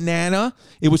oatmeal, banana,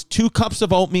 it was 2 cups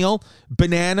of oatmeal,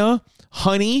 banana,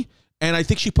 honey, and I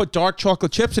think she put dark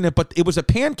chocolate chips in it, but it was a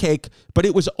pancake, but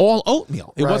it was all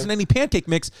oatmeal. It Right. wasn't any pancake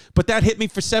mix, but that hit me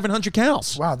for 700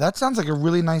 calories. Wow, that sounds like a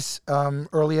really nice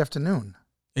early afternoon.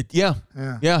 Yeah.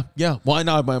 Yeah. Why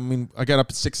not? I mean, I got up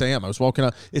at 6 a.m. I was woken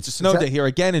up. It's a snow that- day here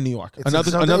again in New York. It is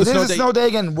a snow day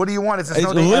again. What do you want? It's a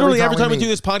snow day. Literally every time we meet. do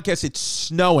this podcast, it's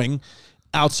snowing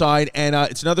outside, and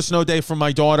it's another snow day for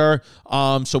my daughter.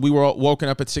 So we were woken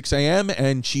up at 6 a.m.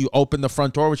 and she opened the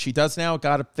front door, which she does now,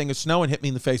 got a thing of snow and hit me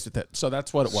in the face with it. So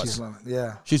that's what it was.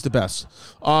 Yeah. She's the best.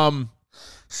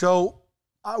 So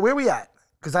where are we at?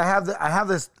 Because I have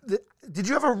this. Did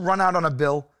you ever run out on a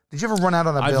bill? Did you ever run out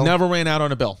on a bill? I've never ran out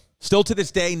on a bill. Still to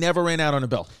this day, never ran out on a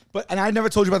bill. And I never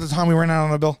told you about the time we ran out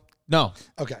on a bill. No.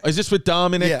 Okay. Is this with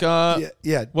Dominic?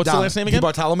 Yeah. What's the last name again?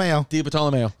 DiBartolomeo. Di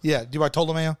Bartolomeo. Yeah.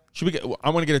 DiBartolomeo. Should we get? I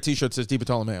want to get a T-shirt that says Di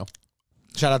Bartolomeo.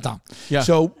 Shout out Dom. Yeah.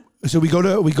 So we go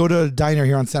to a diner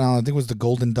here on Staten Island. I think it was the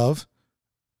Golden Dove.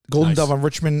 Golden Nice. Dove on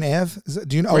Richmond Ave.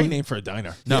 Do you know? Great name for a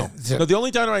diner. No. Yeah. No, the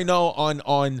only diner I know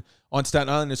on Staten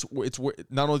Island is it's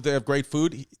not only do they have great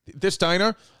food. This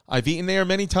diner, I've eaten there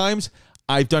many times.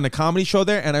 I've done a comedy show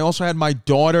there, and I also had my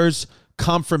daughter's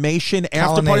confirmation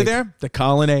after party there. The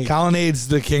Colonnade. Colonnade's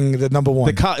the king, the number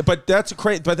one. But that's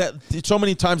great. But that so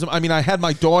many times. I mean, I had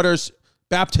my daughter's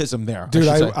baptism there. Dude,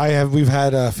 I should say. we've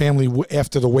had a family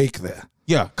after the wake there.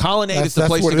 Yeah, Colonnade is the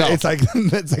place to go. It's like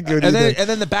that's a good. and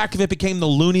then the back of it became the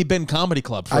Looney Bin Comedy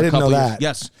Club for I a didn't couple know of years. that.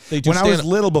 Yes, they do. When I was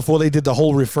little, before they did the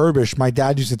whole refurbish, my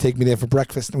dad used to take me there for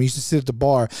breakfast, and we used to sit at the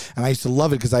bar, and I used to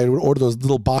love it because I would order those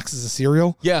little boxes of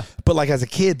cereal. Yeah. But like as a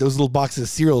kid, those little boxes of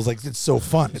cereals, like it's so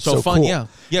fun. It's So fun, cool. yeah.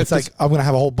 Yeah, It's like I'm gonna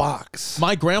have a whole box.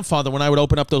 My grandfather, when I would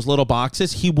open up those little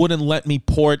boxes, he wouldn't let me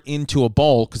pour it into a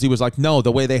bowl because he was like, no,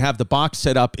 the way they have the box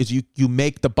set up is you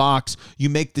make the box, you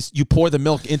pour the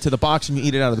milk into the box and you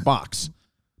eat it out of the box.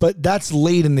 But that's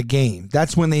late in the game.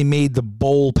 That's when they made the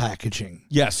bowl packaging.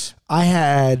 Yes. I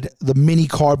had the mini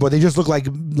cardboard. They just look like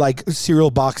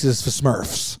cereal boxes for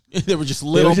Smurfs. They were just They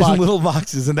little were just boxes. little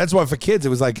boxes, and that's why for kids it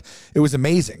was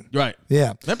amazing. Right.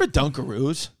 Yeah. Remember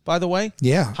Dunkaroos, by the way?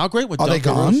 Yeah. How great were Dunkaroos? Are they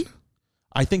gone?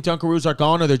 I think Dunkaroos are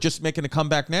gone, or they're just making a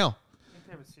comeback now.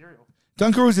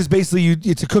 Dunkaroos is basically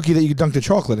it's a cookie that you dunk the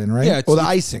chocolate in, right? Yeah, or the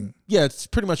icing. Yeah, it's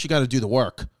pretty much you got to do the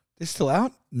work. They're still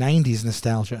out. 90s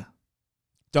nostalgia.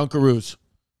 Dunkaroos.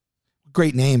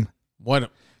 Great name,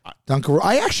 What? Dunkaroo.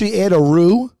 I actually add a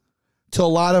roo to a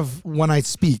lot of when I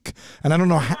speak, and I don't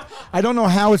know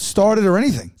how it started or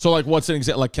anything. So, like, what's an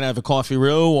example? Like, can I have a coffee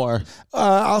roux or?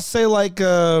 I'll say like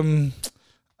you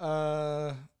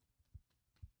know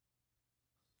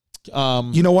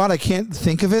what? I can't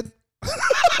think of it.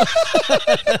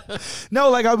 No,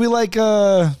 like I'll be like, you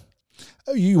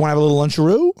want to have a little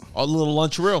luncheroo? A little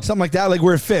luncheroo. Something like that, like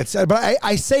where it fits. But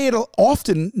I say it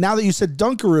often now that you said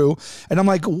Dunkaroo, and I'm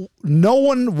like,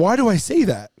 why do I say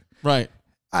that? Right.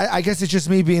 I guess it's just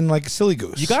me being like silly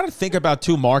goose. You got to think about,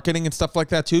 too, marketing and stuff like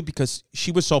that, too, because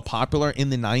she was so popular in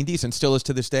the 90s and still is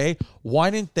to this day. Why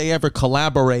didn't they ever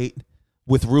collaborate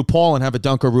with RuPaul and have a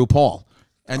Dunkaroo Paul?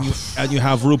 And you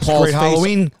have RuPaul's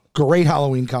face. Great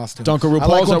Halloween costume. Dunkaroo I like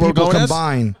Paul's when that we're people going as?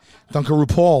 combine. Dunkaroo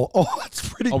Paul. Oh, that's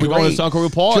pretty Are great. we going as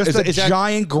Dunkaroo Paul? Just a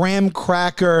giant graham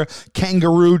cracker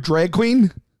kangaroo drag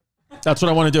queen. That's what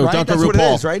I want to do. Right? Dunkaroo That's what it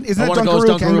Paul. is, right? Isn't I it want to go as Dunkaroo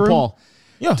Dunkaroo kangaroo? Paul.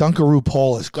 Yeah. Dunkaroo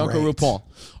Paul is great. Dunkaroo Paul.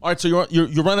 All right, so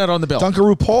you run out on the bill.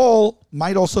 Dunkaroo Paul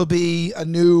might also be a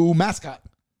new mascot.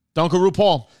 Dunkaroo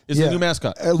Paul is the new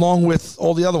mascot. Along with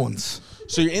all the other ones.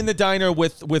 So you're in the diner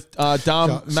with Dom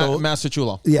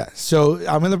Massachulo. Yeah. So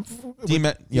I'm in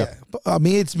the. Yeah.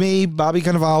 It's me, Bobby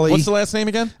Cannavale. What's the last name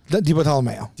again? Di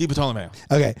Bartolomeo. Di Bartolomeo.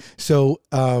 Okay, so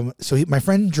my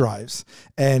friend drives,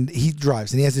 and he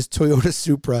has this Toyota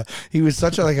Supra. He was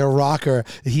such a rocker.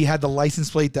 He had the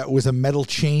license plate that was a metal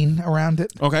chain around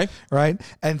it. Okay. Right,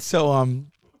 and so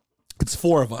it's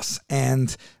four of us,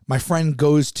 and my friend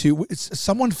goes to.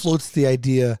 Someone floats the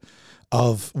idea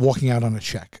of walking out on a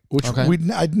check, which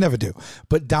I'd never do.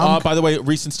 But Dom, by the way, a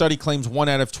recent study claims 1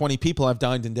 out of 20 people have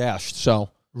dined and dashed. So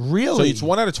really, it's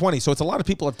 1 out of 20. So it's a lot of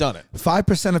people have done it.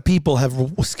 5% of people have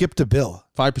skipped a bill.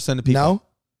 5% of people. No,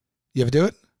 you ever do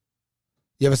it?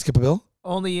 You ever skip a bill?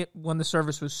 Only when the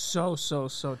service was so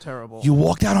terrible. You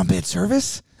walked out on bad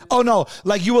service? Oh no!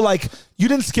 Like you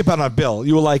didn't skip out on a bill.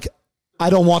 You were like, I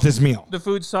don't want this meal. The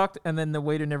food sucked, and then the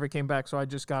waiter never came back, so I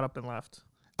just got up and left.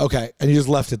 Okay, and you just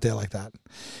left it there like that.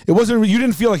 It wasn't. You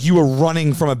didn't feel like you were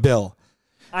running from a bill.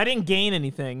 I didn't gain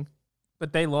anything,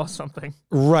 but they lost something.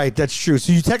 Right, that's true.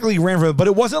 So you technically ran from it, but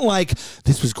it wasn't like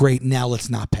this was great. Now let's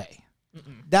not pay.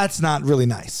 That's not really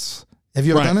nice. Have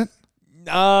you ever done it?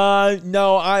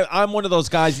 No, I'm one of those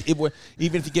guys. Even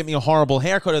if you get me a horrible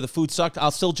haircut or the food sucked,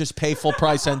 I'll still just pay full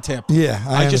price and tip. Yeah,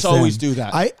 I just understand. always do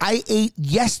that. I ate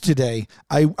yesterday.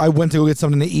 I went to go get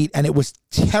something to eat, and it was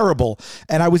terrible.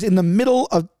 And I was in the middle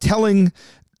of telling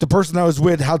the person I was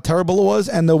with how terrible it was,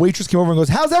 and the waitress came over and goes,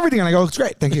 "How's everything?" And I go, "It's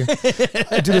great, thank you."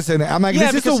 I do the same thing. I'm like,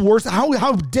 Yeah, "This is the worst.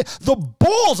 The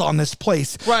balls on this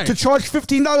place Right. to charge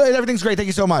 $15 and everything's great. Thank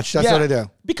you so much." That's what I do.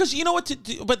 Because you know what to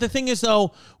do. But the thing is,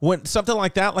 though, when something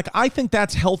like that, like I think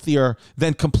that's healthier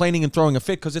than complaining and throwing a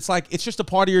fit, because it's like it's just a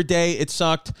part of your day. It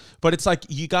sucked, but it's like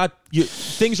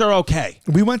things are okay.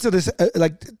 We went to this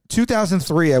like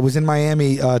 2003. I was in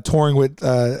Miami touring with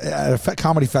at a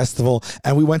comedy festival,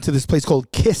 and we went to this place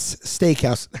called Kiss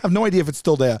Steakhouse. I have no idea if it's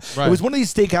still there. Right. It was one of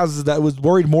these steakhouses that was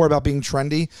worried more about being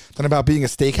trendy than about being a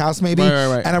steakhouse, maybe.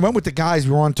 Right. And I went with the guys.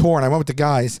 We were on tour, and I went with the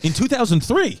guys. In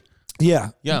 2003. Yeah.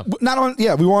 Not on.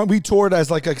 Yeah, we toured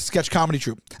as like a sketch comedy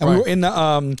troupe, and we were in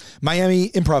the Miami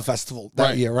Improv Festival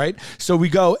that year, right? So we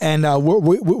go and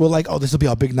we're like, oh, this will be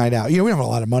our big night out. You know, we don't have a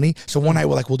lot of money, so one night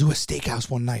we're like, we'll do a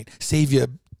steakhouse one night, save you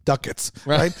ducats,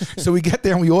 right? So we get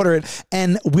there and we order it,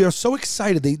 and we are so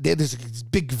excited. There's these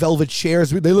big velvet chairs.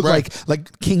 They look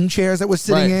like king chairs that we're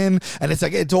sitting in, and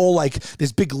it's all like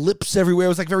there's big lips everywhere. It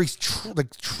was like very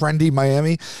trendy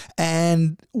Miami,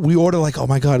 and we order like, oh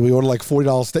my god, we order like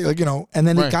 $40 steak, like, you know, and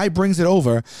then the guy brings it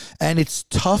over, and it's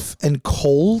tough and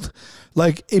cold.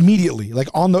 Like immediately, like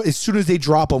as soon as they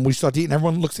drop them, we start eating.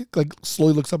 Everyone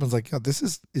slowly looks up and is like,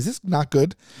 is this not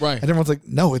good? Right. And everyone's like,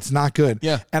 no, it's not good.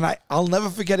 Yeah. And I'll never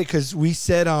forget it because we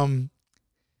said,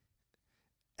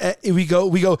 we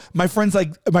go. My friend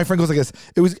goes like this.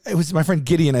 It was my friend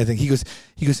Gideon. I think he goes.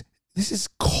 This is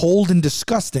cold and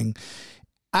disgusting.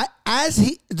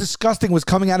 As disgusting was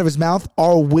coming out of his mouth,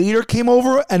 our waiter came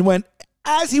over and went.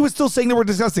 As he was still saying the word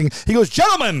disgusting, he goes,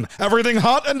 "Gentlemen, everything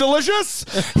hot and delicious?"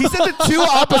 He said the two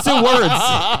opposite words.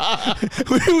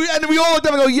 And we all looked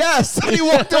up and go, "Yes." And he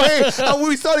walked away. And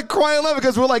we started crying laughing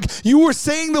because we're like, you were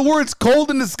saying the words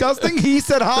cold and disgusting. He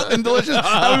said hot and delicious.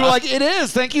 And we were like, it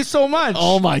is. Thank you so much.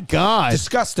 Oh, my God.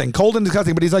 Disgusting. Cold and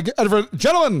disgusting. But he's like,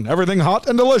 "Gentlemen, everything hot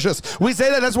and delicious." We say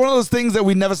that. That's one of those things that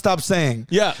we never stop saying.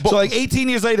 Yeah. So like 18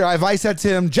 years later, if I said to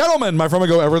him, "Gentlemen," my friend would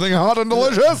go, "Everything hot and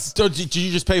delicious." So did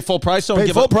you just pay full price? So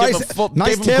Paid full price.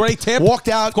 Nice gave tip. him a great tip. Walked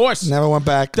out. Of course. Never went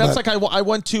back. That's like I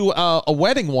went to a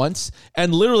wedding once,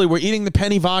 and literally we're eating the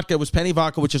penny vodka. It was penny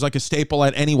vodka, which is like a staple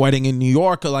at any wedding in New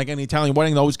York, or like any Italian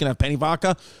wedding. They're always going to have penny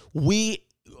vodka. We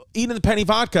eating the penny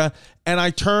vodka, and I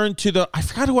turned to I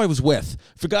forgot who I was with.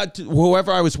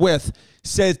 Whoever I was with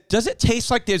said, "Does it taste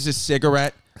like there's a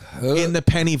cigarette in the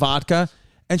penny vodka?"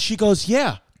 And she goes,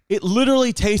 "Yeah. It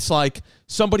literally tastes like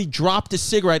somebody dropped a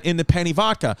cigarette in the penny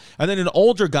vodka." And then an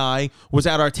older guy was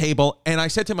at our table, and I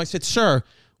said to him, I said, "Sir,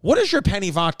 what does your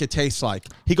penny vodka taste like?"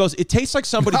 He goes, "It tastes like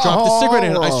somebody dropped a cigarette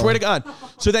in it. I swear to God."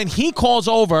 So then he calls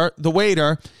over the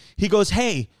waiter. He goes,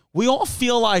 "Hey, we all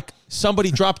feel like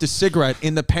somebody dropped a cigarette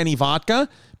in the penny vodka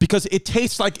because it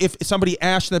tastes like if somebody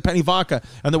ashed in the penny vodka."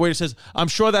 And the waiter says, "I'm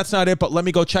sure that's not it, but let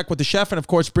me go check with the chef and, of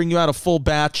course, bring you out a full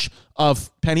batch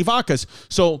of penny vodkas."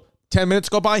 So 10 minutes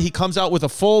go by. He comes out with a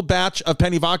full batch of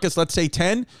penny vodkas, let's say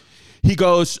 10. He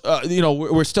goes,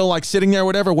 we're still like sitting there,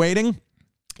 whatever, waiting.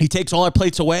 He takes all our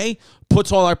plates away,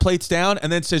 puts all our plates down,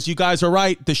 and then says, "You guys are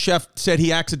right. The chef said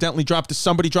he accidentally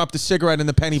somebody dropped a cigarette in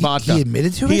the penny vodka." He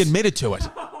admitted to it? He admitted to it.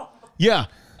 Yeah.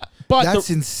 But That's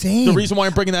insane. The reason why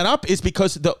I'm bringing that up is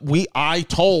because I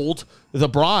told the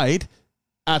bride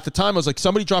at the time, I was like,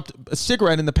 somebody dropped a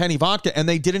cigarette in the penny vodka, and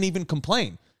they didn't even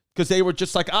complain. Because they were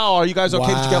just like, "Oh, are you guys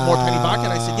okay? Did you get more penny vodka?"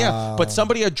 And I said, "Yeah." But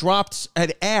somebody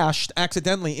had ashed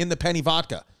accidentally in the penny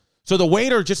vodka. So the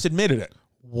waiter just admitted it.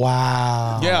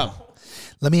 Wow. Yeah.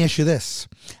 Let me ask you this.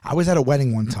 I was at a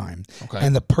wedding one time,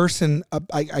 and the person,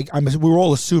 we were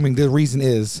all assuming the reason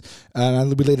is, and I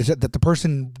related that the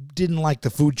person didn't like the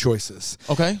food choices.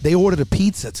 Okay. They ordered a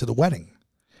pizza to the wedding.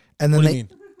 And then What do you mean?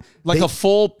 Like a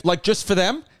full, like just for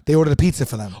them? They ordered a pizza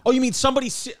for them. Oh, you mean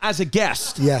somebody as a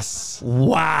guest? Yes.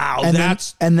 Wow. And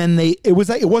That's... then it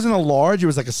wasn't a large, it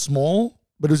was like a small,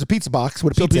 but it was a pizza box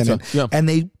with a pizza in it. Yeah. And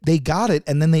they got it,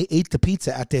 and then they ate the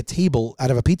pizza at their table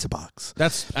out of a pizza box.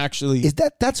 That's actually...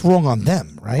 That's wrong on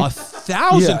them, right?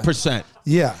 1,000%.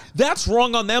 Yeah. That's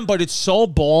wrong on them, but it's so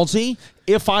ballsy.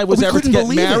 If I was ever to couldn't get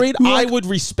believe it. married, We were I like- would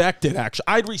respect it, actually.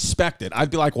 I'd respect it. I'd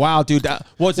be like, "Wow, dude,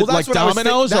 was it like that's what I was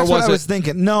Domino's that's or what was I was it..."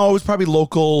 thinking. No, it was probably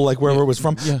local, like wherever it was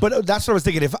from. Yeah. But that's what I was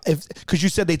thinking. If because you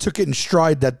said they took it in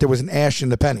stride that there was an ash in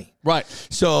the penny. Right.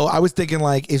 So I was thinking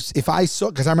like if I saw,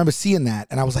 because I remember seeing that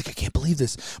and I was like, I can't believe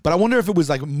this. But I wonder if it was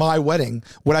like my wedding,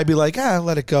 would I be like,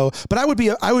 let it go? But I would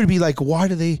be like, why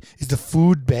is the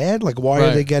food bad? Like, why are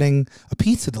Right. they getting a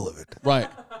pizza delivered? Right.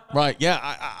 Right. Yeah.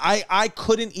 I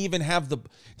couldn't even have the...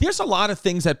 There's a lot of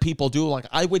things that people do. Like,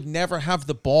 I would never have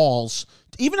the balls,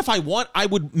 even if I want, I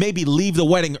would maybe leave the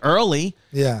wedding early.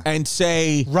 Yeah. And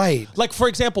say, Right. Like, for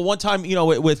example, one time,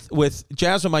 with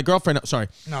Jasmine, my girlfriend, sorry,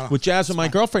 No, with Jasmine, my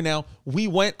girlfriend now,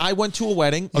 I went to a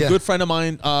wedding, a Yeah. good friend of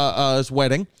mine's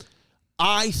wedding.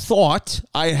 I thought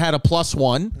I had a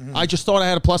 +1. Mm-hmm. I just thought I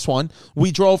had a +1.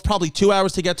 We drove probably 2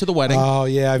 hours to get to the wedding. Oh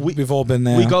yeah, we've all been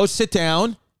there. We go sit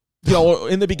down.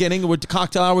 In the beginning, with the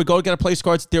cocktail hour, we go to get our place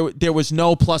cards. There was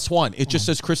no +1. It just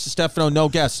says Chris Stefano, no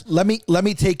guests. Let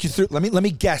me take you through. Let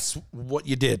me guess what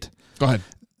you did. Go ahead.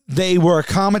 They were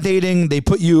accommodating. They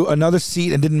put you another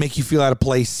seat and didn't make you feel out of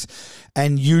place.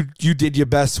 And you did your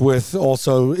best with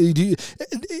also.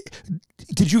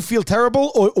 Did you feel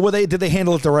terrible, or did they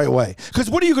handle it the right way? Because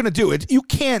what are you going to do? You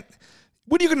can't.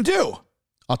 What are you going to do?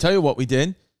 I'll tell you what we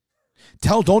did.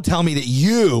 Don't tell me that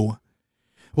you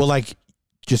were like,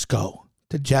 just go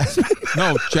to Jasmine.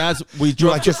 No, we You're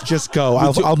drove. like, just go.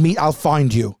 I'll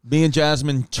find you. Me and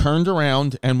Jasmine turned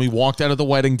around and we walked out of the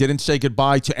wedding, didn't say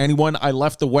goodbye to anyone. I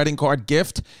left the wedding card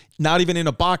gift, not even in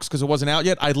a box because it wasn't out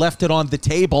yet. I left it on the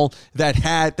table that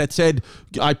said,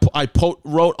 I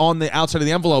wrote on the outside of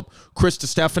the envelope, Chris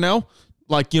Stefano.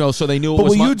 Like, so they knew it But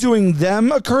was were you doing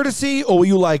them a courtesy, or were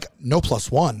you like, no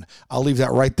 +1? I'll leave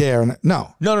that right there. And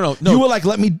no. No. You were like,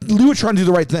 you were trying to do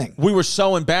the right thing. We were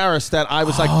so embarrassed that I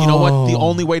was like, you know what? The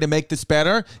only way to make this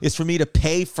better is for me to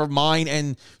pay for mine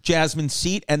and Jasmine's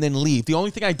seat and then leave. The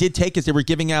only thing I did take is they were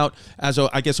giving out, as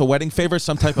a wedding favor,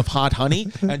 some type of hot honey.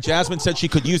 And Jasmine said she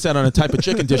could use that on a type of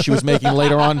chicken dish she was making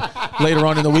later on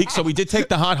in the week. So we did take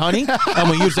the hot honey and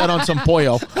we used that on some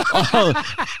pollo.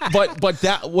 But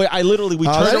that way, we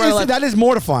turned around. That is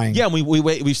mortifying. Yeah,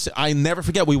 I never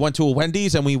forget. We went to a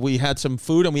Wendy's and we had some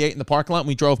food and we ate in the parking lot and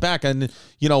we drove back. And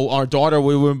our daughter,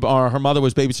 her mother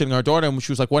was babysitting our daughter and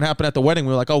she was like, "What happened at the wedding?"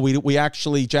 We were like, "Oh, we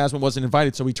actually Jasmine wasn't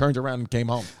invited, so we turned around and came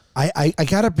home." I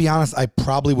gotta be honest. I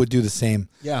probably would do the same.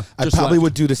 Yeah, I probably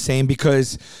would do the same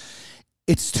because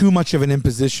it's too much of an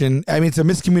imposition. I mean, it's a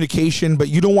miscommunication, but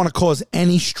you don't want to cause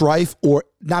any strife or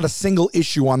not a single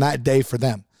issue on that day for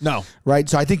them. No, right?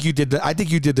 So I think you did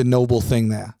the noble thing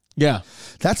there. Yeah.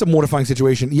 That's a mortifying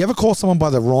situation. You ever call someone by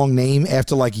the wrong name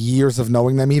after like years of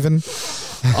knowing them even?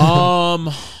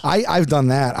 I've done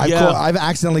that. I've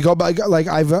accidentally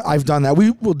I've done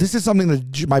that. This is something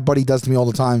that my buddy does to me all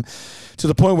the time, to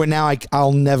the point where now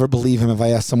I'll never believe him if I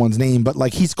ask someone's name. But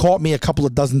like he's caught me a couple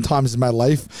of dozen times in my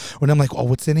life when I'm like, "Oh,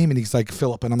 what's their name?" And he's like,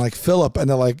 "Philip," and I'm like, "Philip," and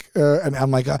they're like, and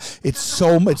I'm like, it's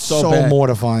so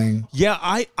mortifying. Yeah,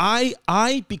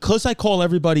 I because I call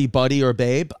everybody buddy or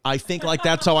babe, I think like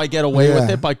that's how I get away with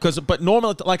it. But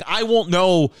normally, like I won't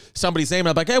know somebody's name, and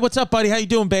I'm like, "Hey, what's up, buddy? How you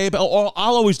doing, babe?" Or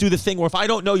I'll always do the thing where if I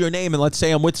don't know your name, and let's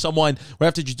say I'm with someone we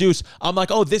have to introduce, I'm like,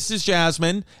 "Oh, this is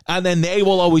Jasmine," and then they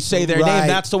will always say their name.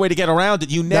 That's the way to get around it.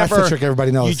 You never. That's the trick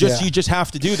everybody knows. You just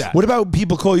have to do that. What about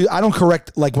people call you? I don't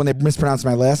correct like when they mispronounce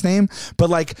my last name, but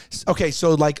like, okay,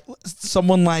 so like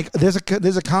someone like there's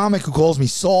a comic who calls me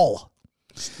Saul.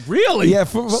 Really? Yeah,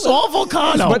 Saul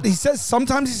Volcano. But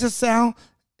sometimes he says Sal,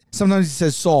 sometimes he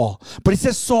says Saul, but he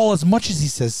says Saul as much as he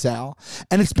says Sal,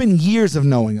 and it's been years of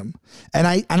knowing him, and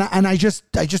I just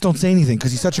don't say anything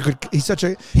because he's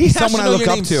someone I look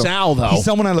up to. Sal, though. He's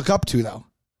someone I look up to though,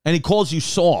 and he calls you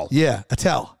Saul. Yeah,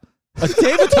 Attell.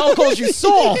 David Attell calls you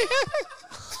Saul.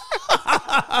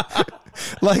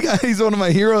 Like he's one of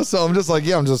my heroes, so I'm just like,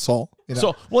 yeah, I'm just Saul. You know?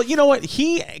 So, well, you know what?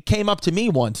 He came up to me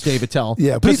once, David Attell.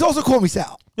 Yeah, but he's also called me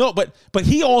Sal. No, but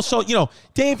he also,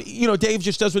 Dave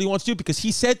just does what he wants to do because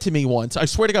he said to me once, I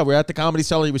swear to God, we're at the Comedy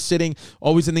Cellar. He was sitting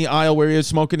always in the aisle where he was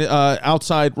smoking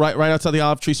outside, right outside the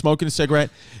olive tree, smoking a cigarette.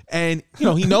 And,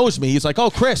 he knows me. He's like, "Oh,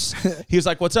 Chris." He was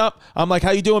like, "What's up?" I'm like,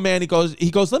 "How you doing, man?" He goes,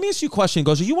 "Let me ask you a question." He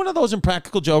goes, "Are you one of those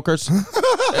impractical jokers?" and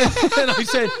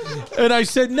I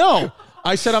said, "No."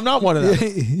 I said, "I'm not one of them."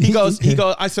 He goes,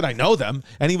 I said, "I know them."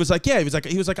 And he was like, "Yeah." He was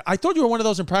like, "I thought you were one of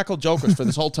those impractical jokers for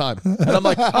this whole time." And I'm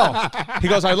like, "Oh." He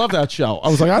goes, "I love that show." I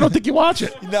was like, "I don't think you watch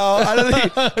it." No, I don't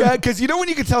think, because when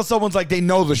you can tell someone's like they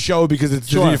know the show because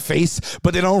it's in your face,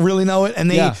 but they don't really know it, and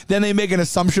then they make an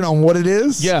assumption on what it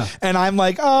is. Yeah. And I'm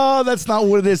like, "Oh, that's not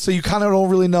what it is." So you kind of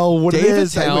don't really know what it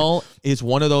is. David Attell is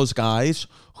one of those guys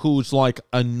who's like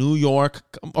a New York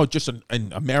or just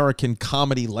an American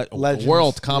comedy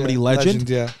world comedy legend.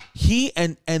 Yeah. He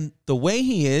and the way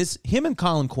he is, him and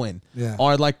Colin Quinn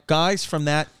are like guys from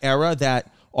that era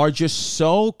that are just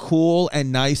so cool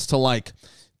and nice to like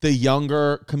the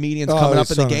younger comedians coming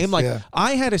up in the game. Like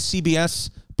I had a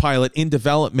CBS pilot in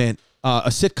development, a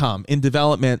sitcom in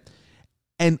development,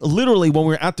 and literally when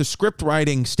we were at the script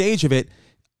writing stage of it,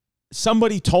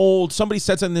 somebody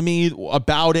said something to me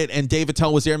about it, and Dave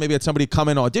Attell was there. Maybe had somebody come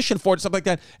and audition for it, something like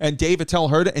that. And Dave Attell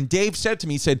heard it, and Dave said to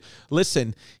me, he said,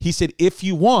 listen, he said, if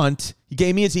you want, he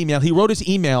gave me his email. He wrote his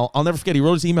email. I'll never forget. He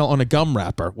wrote his email on a gum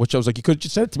wrapper, which I was like, you could have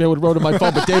just said it to me. I would have wrote it on my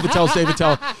phone. But Dave Attell.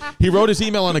 He wrote his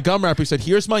email on a gum wrapper. He said,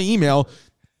 here's my email.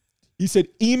 He said,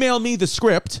 email me the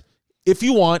script if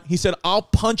you want. He said, I'll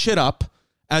punch it up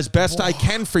as best I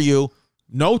can for you.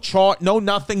 No chart, no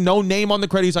nothing, no name on the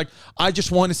credit. He's like, I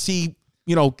just want to see,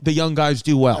 the young guys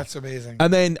do well. That's amazing.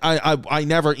 And then I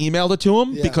never emailed it to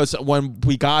him because when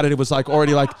we got it, it was like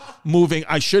already like moving.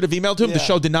 I should have emailed to him. The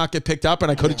show did not get picked up, and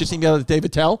I could have just emailed it to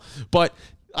David Tell. But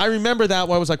I remember that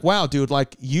where I was like, wow, dude,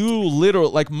 like you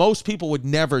literally, like most people would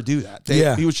never do that.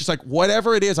 He was just like,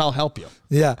 whatever it is, I'll help you.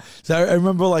 Yeah. So I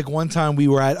remember like one time we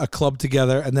were at a club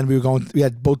together, and then we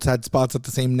had both had spots at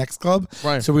the same next club.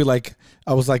 Right. So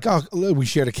I was like, oh, we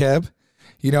shared a cab.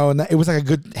 And it was like a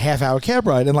good half-hour cab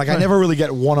ride. And, like, I never really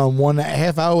get one-on-one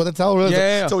half hour with a tell. Really.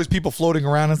 Yeah. It's always people floating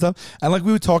around and stuff. And, like,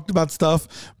 we would talk about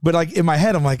stuff. But, like, in my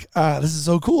head, I'm like, this is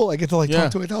so cool. I get to, like,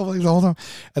 talk to a tell the whole time.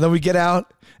 And then we get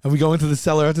out. And we go into the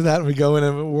cellar after that, and we go in,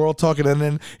 and we're all talking. And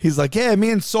then he's like, yeah, me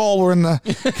and Saul were in the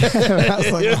I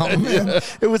was like, oh, man.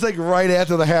 It was, like, right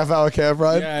after the half-hour cab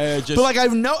ride. Yeah. But, like,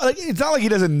 it's not like he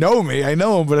doesn't know me. I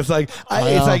know him, but it's like,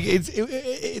 it's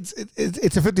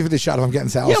a 50-50 shot if I'm getting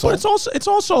Sal. Yeah, but it's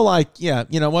also like,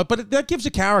 you know what? But that gives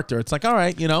a character. It's like, all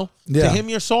right, to him,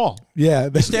 you're Saul. Yeah.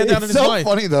 Stand out in his life. It's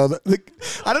so funny, though.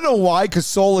 I don't know why, because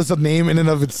Saul is a name in and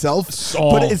of itself.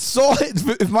 Saul. But it's Saul.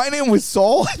 If my name was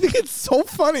Saul, I think it's so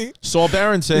funny. Saul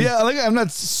Berenson. Yeah, I'm not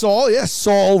Saul. Yeah,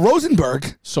 Saul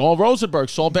Rosenberg. Saul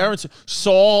Berenson.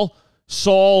 Saul,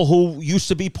 who used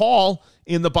to be Paul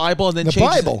in the Bible, and then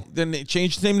he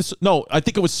changed his name. No, I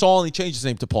think it was Saul, and he changed his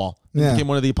name to Paul. He became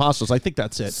one of the apostles. I think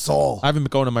that's it. Saul. I haven't been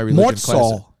going to my religion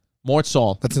class. Mort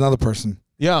Saul. That's another person.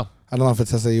 Yeah. I don't know if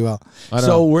it's S-A-U-L.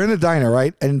 So we're in a diner,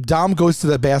 right? And Dom goes to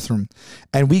the bathroom,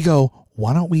 and we go,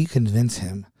 why don't we convince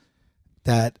him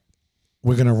that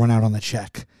we're going to run out on the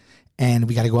check, and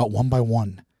we got to go out one by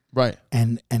one. Right.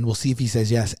 And we'll see if he says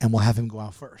yes, and we'll have him go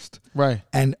out first. Right.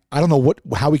 And I don't know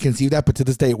how we conceived that, but to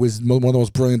this day, it was one of the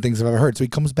most brilliant things I've ever heard. So he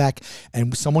comes back,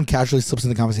 and someone casually slips in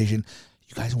the conversation,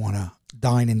 you guys want to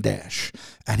dine and dash?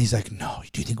 And he's like, no,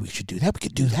 do you think we should do that? We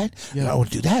could do that? Yeah. I want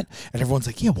to do that. And everyone's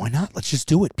like, yeah, why not? Let's just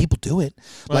do it. People do it.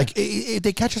 Right. Like, if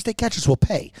they catch us, we'll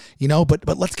pay.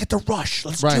 But let's get the rush.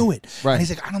 Let's do it. Right. And he's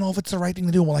like, I don't know if it's the right thing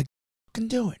to do. And we're like, can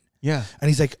do it. Yeah. And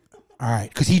he's like, all right,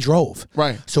 because he drove.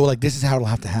 Right. So, like, this is how it'll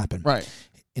have to happen. Right.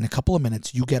 In a couple of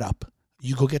minutes, you get up,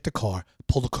 you go get the car,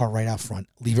 pull the car right out front,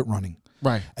 leave it running.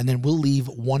 Right. And then we'll leave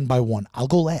one by one. I'll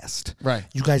go last. Right.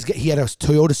 You guys he had a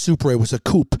Toyota Supra. It was a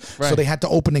coupe. Right. So they had to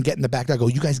open and get in the back door. I go,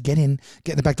 you guys get in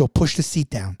the back door, push the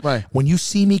seat down. Right. When you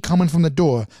see me coming from the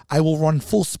door, I will run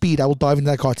full speed. I will dive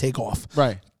into that car, take off.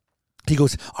 Right. He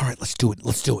goes, all right, let's do it.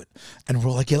 And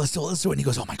we're like, yeah, let's do it. And he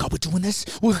goes, oh my God, we're doing this?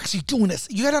 We're actually doing this.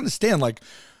 You got to understand, like,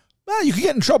 you could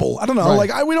get in trouble. I don't know. Right.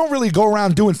 Like, we don't really go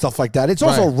around doing stuff like that. It's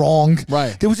also wrong.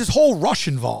 Right. There was this whole rush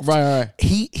involved. Right.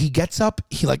 He gets up.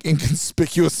 He, like,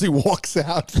 inconspicuously walks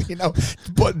out,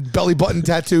 belly button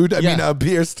tattooed. I mean,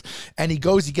 pierced. And he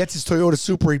gets his Toyota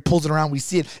Supra. He pulls it around. We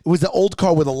see it. It was the old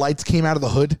car where the lights came out of the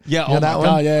hood. Yeah. You know that one?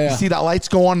 God, yeah. You see that lights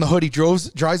go on in the hood. He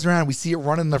drives around. We see it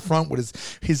running in the front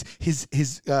with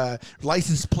his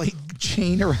license plate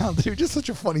chain around it. It was just such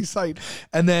a funny sight.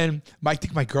 And then I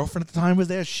think my girlfriend at the time was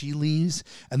there. She leaves.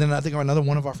 And then I think another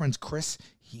one of our friends, Chris,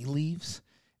 he leaves.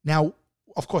 Now,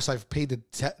 of course, I've paid the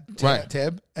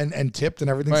tab and tipped and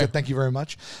everything. Said thank you very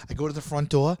much. I go to the front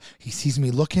door. He sees me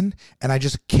looking, and I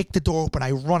just kick the door open.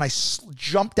 I run. I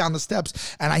jump down the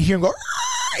steps, and I hear him go.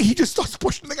 He just starts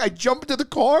pushing the thing. I jump into the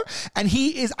car, and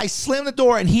I slam the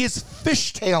door, and he is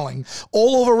fishtailing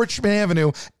all over Richmond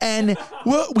Avenue, and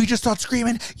we just start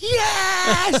screaming,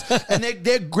 yes! And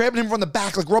they're grabbing him from the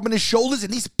back, like rubbing his shoulders,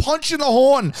 and he's punching the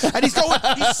horn, and he's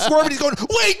swerving, he's going,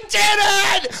 we did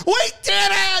it!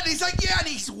 He's like, yeah, and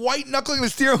he's white-knuckling the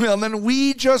steering wheel, and then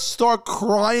we just start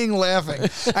crying, laughing,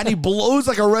 and he blows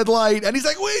like a red light, and he's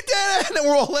like, we did it! And then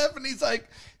we're all laughing,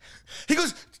 he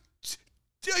goes,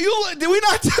 did we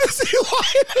not do this? You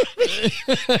lied to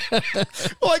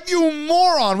me. Like, you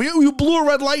moron. You blew a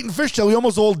red light in Fishtail. We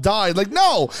almost all died. Like,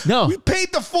 no. We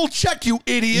paid the full check, you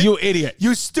idiot.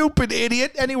 You stupid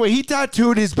idiot. Anyway, he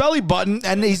tattooed his belly button,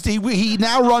 and he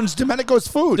now runs Domenico's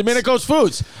Foods.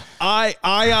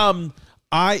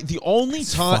 The only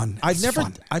time I've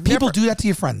never People do that to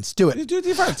your friends. Do it. Do it to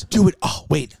your friends. Do it. Oh,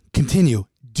 wait. Continue.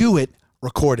 Do it.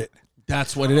 Record it.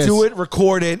 That's what it is. Do it,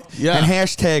 record it, Yeah. and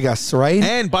hashtag us, right?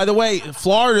 And by the way,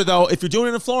 Florida, though, if you're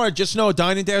doing it in Florida, just know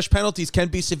Dine and Dash penalties can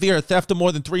be severe. Theft of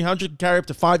more than 300 can carry up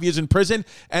to 5 years in prison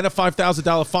and a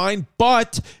 $5,000 fine.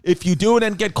 But if you do it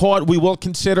and get caught, we will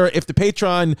consider, if the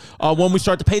Patreon, when we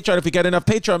start the Patreon, if we get enough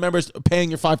Patreon members, paying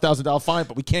your $5,000 fine,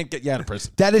 but we can't get you out of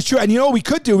prison. That is true. And you know what we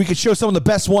could do? We could show some of the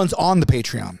best ones on the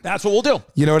Patreon. That's what we'll do.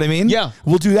 You know what I mean? Yeah.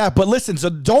 We'll do that. But listen, so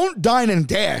don't Dine and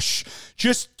Dash.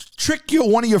 Just trick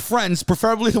one of your friends,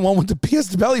 preferably the one with the Pierce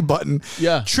the Belly button.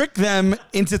 Yeah. Trick them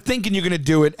into thinking you're going to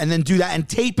do it, and then do that and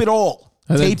tape it all.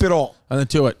 Tape it all. And then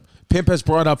do it. Pimp has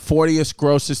brought up 40th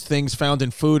grossest things found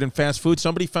in food and fast food.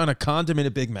 Somebody found a condom in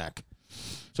a Big Mac.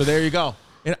 So there you go.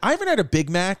 And I haven't had a Big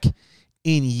Mac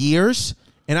in years,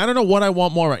 and I don't know what I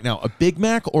want more right now, a Big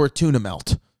Mac or a tuna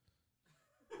melt.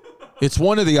 It's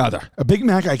one or the other. A Big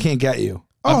Mac, I can't get you.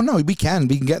 Oh, no, we can.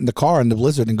 We can get in the car in the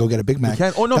blizzard and go get a Big Mac.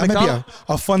 can? Oh, no, that might McDonald's- be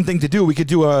a fun thing to do. We could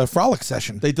do a frolic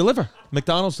session. They deliver.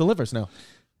 McDonald's delivers now.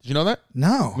 Did you know that?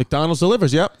 No. McDonald's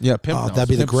delivers. Yep. Yeah. Pimp Oh, knows. that'd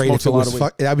be the Pimp great smokes if it a lot was. of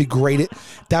weed. That'd be great.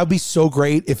 That would be so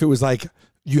great if it was like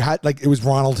you had like it was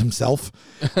Ronald himself,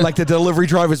 like the delivery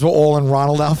drivers were all in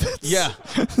Ronald outfits. Yeah.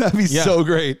 That'd be Yeah. so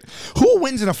great. Who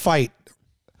wins in a fight,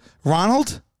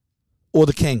 Ronald or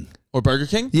the King? Or Burger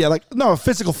King? Yeah, like no, a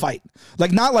physical fight.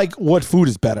 Like not like what food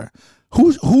is better.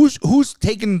 Who's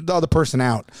taking the other person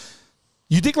out?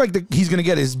 You think like he's gonna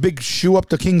get his big shoe up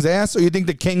the King's ass, or you think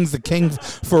the King's the king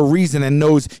for a reason and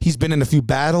knows he's been in a few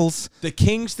battles? The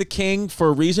King's the king for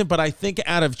a reason, but I think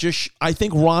I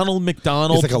think Ronald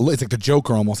McDonald. It's like the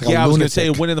Joker almost. Like yeah, a I was lunatic. going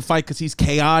to say winning the fight because he's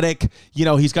chaotic. You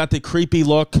know, he's got the creepy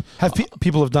look.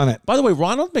 People have done it. By the way,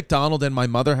 Ronald McDonald and my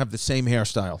mother have the same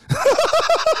hairstyle.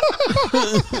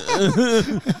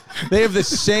 They have the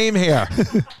same hair.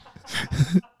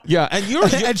 Yeah, and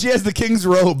And she has the King's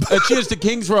robe. she has the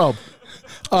King's robe.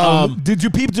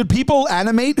 Did people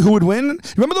animate who would win?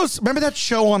 Remember that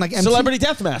show on like MTV? Celebrity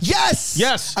Deathmatch. Yes.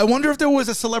 Yes. I wonder if there was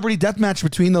a celebrity death match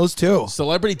between those two.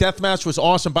 Celebrity Deathmatch was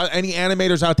awesome. But any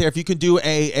animators out there, if you can do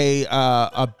a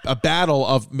battle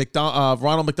of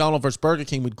Ronald McDonald versus Burger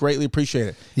King, we'd greatly appreciate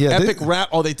it. Yeah, Epic rap.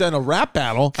 Oh, they've done a rap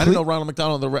battle. I didn't know Ronald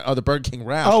McDonald or the Burger King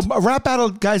rap. Oh, a rap battle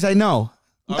guys I know.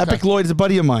 Okay. Epic Lloyd is a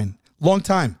buddy of mine. Long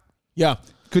time. Yeah.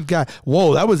 Good guy.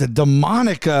 Whoa, that was a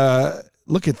demonic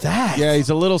look at that. Yeah, he's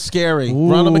a little scary.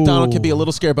 Ronald McDonald can be a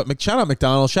little scary, but shout out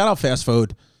McDonald's, shout out fast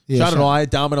food. Yeah, shout out shout- all. I had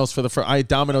Domino's I had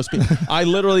Domino's. I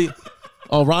literally,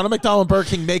 Ronald McDonald and Burger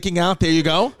King making out. There you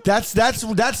go. That's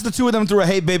the two of them through a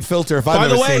Hey Babe filter. If I've By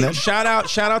ever the seen way, it. shout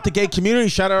out the gay community.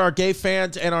 Shout out our gay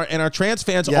fans and our trans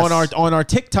fans Yes. on our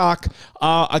TikTok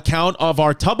account of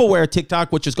our Tupperware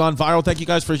TikTok, which has gone viral. Thank you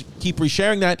guys for keep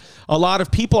resharing that. A lot of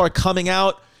people are coming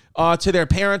out to their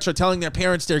parents or telling their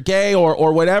parents they're gay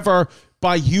or whatever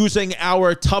by using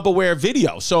our Tupperware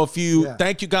video. So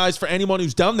thank you guys for anyone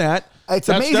who's done that. It's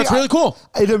amazing. That's really cool.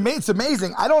 It's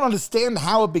amazing. I don't understand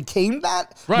how it became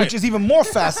that, Right. which is even more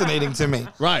fascinating to me.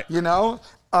 Right. You know?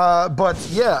 But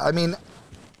yeah, I mean,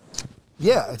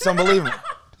 yeah, it's unbelievable.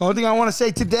 The only thing I want to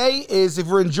say today is if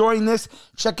we're enjoying this,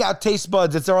 check out Taste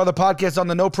Buds. It's our other podcast on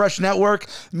the No Pressure Network.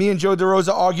 Me and Joe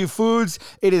DeRosa argue foods.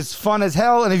 It is fun as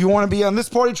hell. And if you want to be on this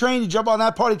party train, you jump on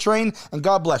that party train, and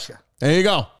God bless you. There you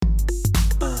go.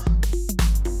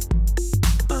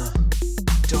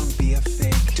 Don't be a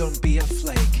fake, don't be a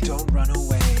flake, don't run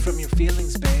away from your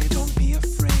feelings, babe. Don't be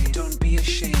afraid, don't be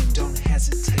ashamed, don't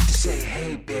hesitate to say,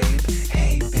 hey babe,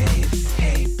 hey babe,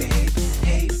 hey babe,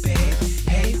 hey babe,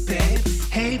 hey babe,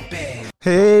 hey babe.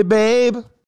 Hey, babe.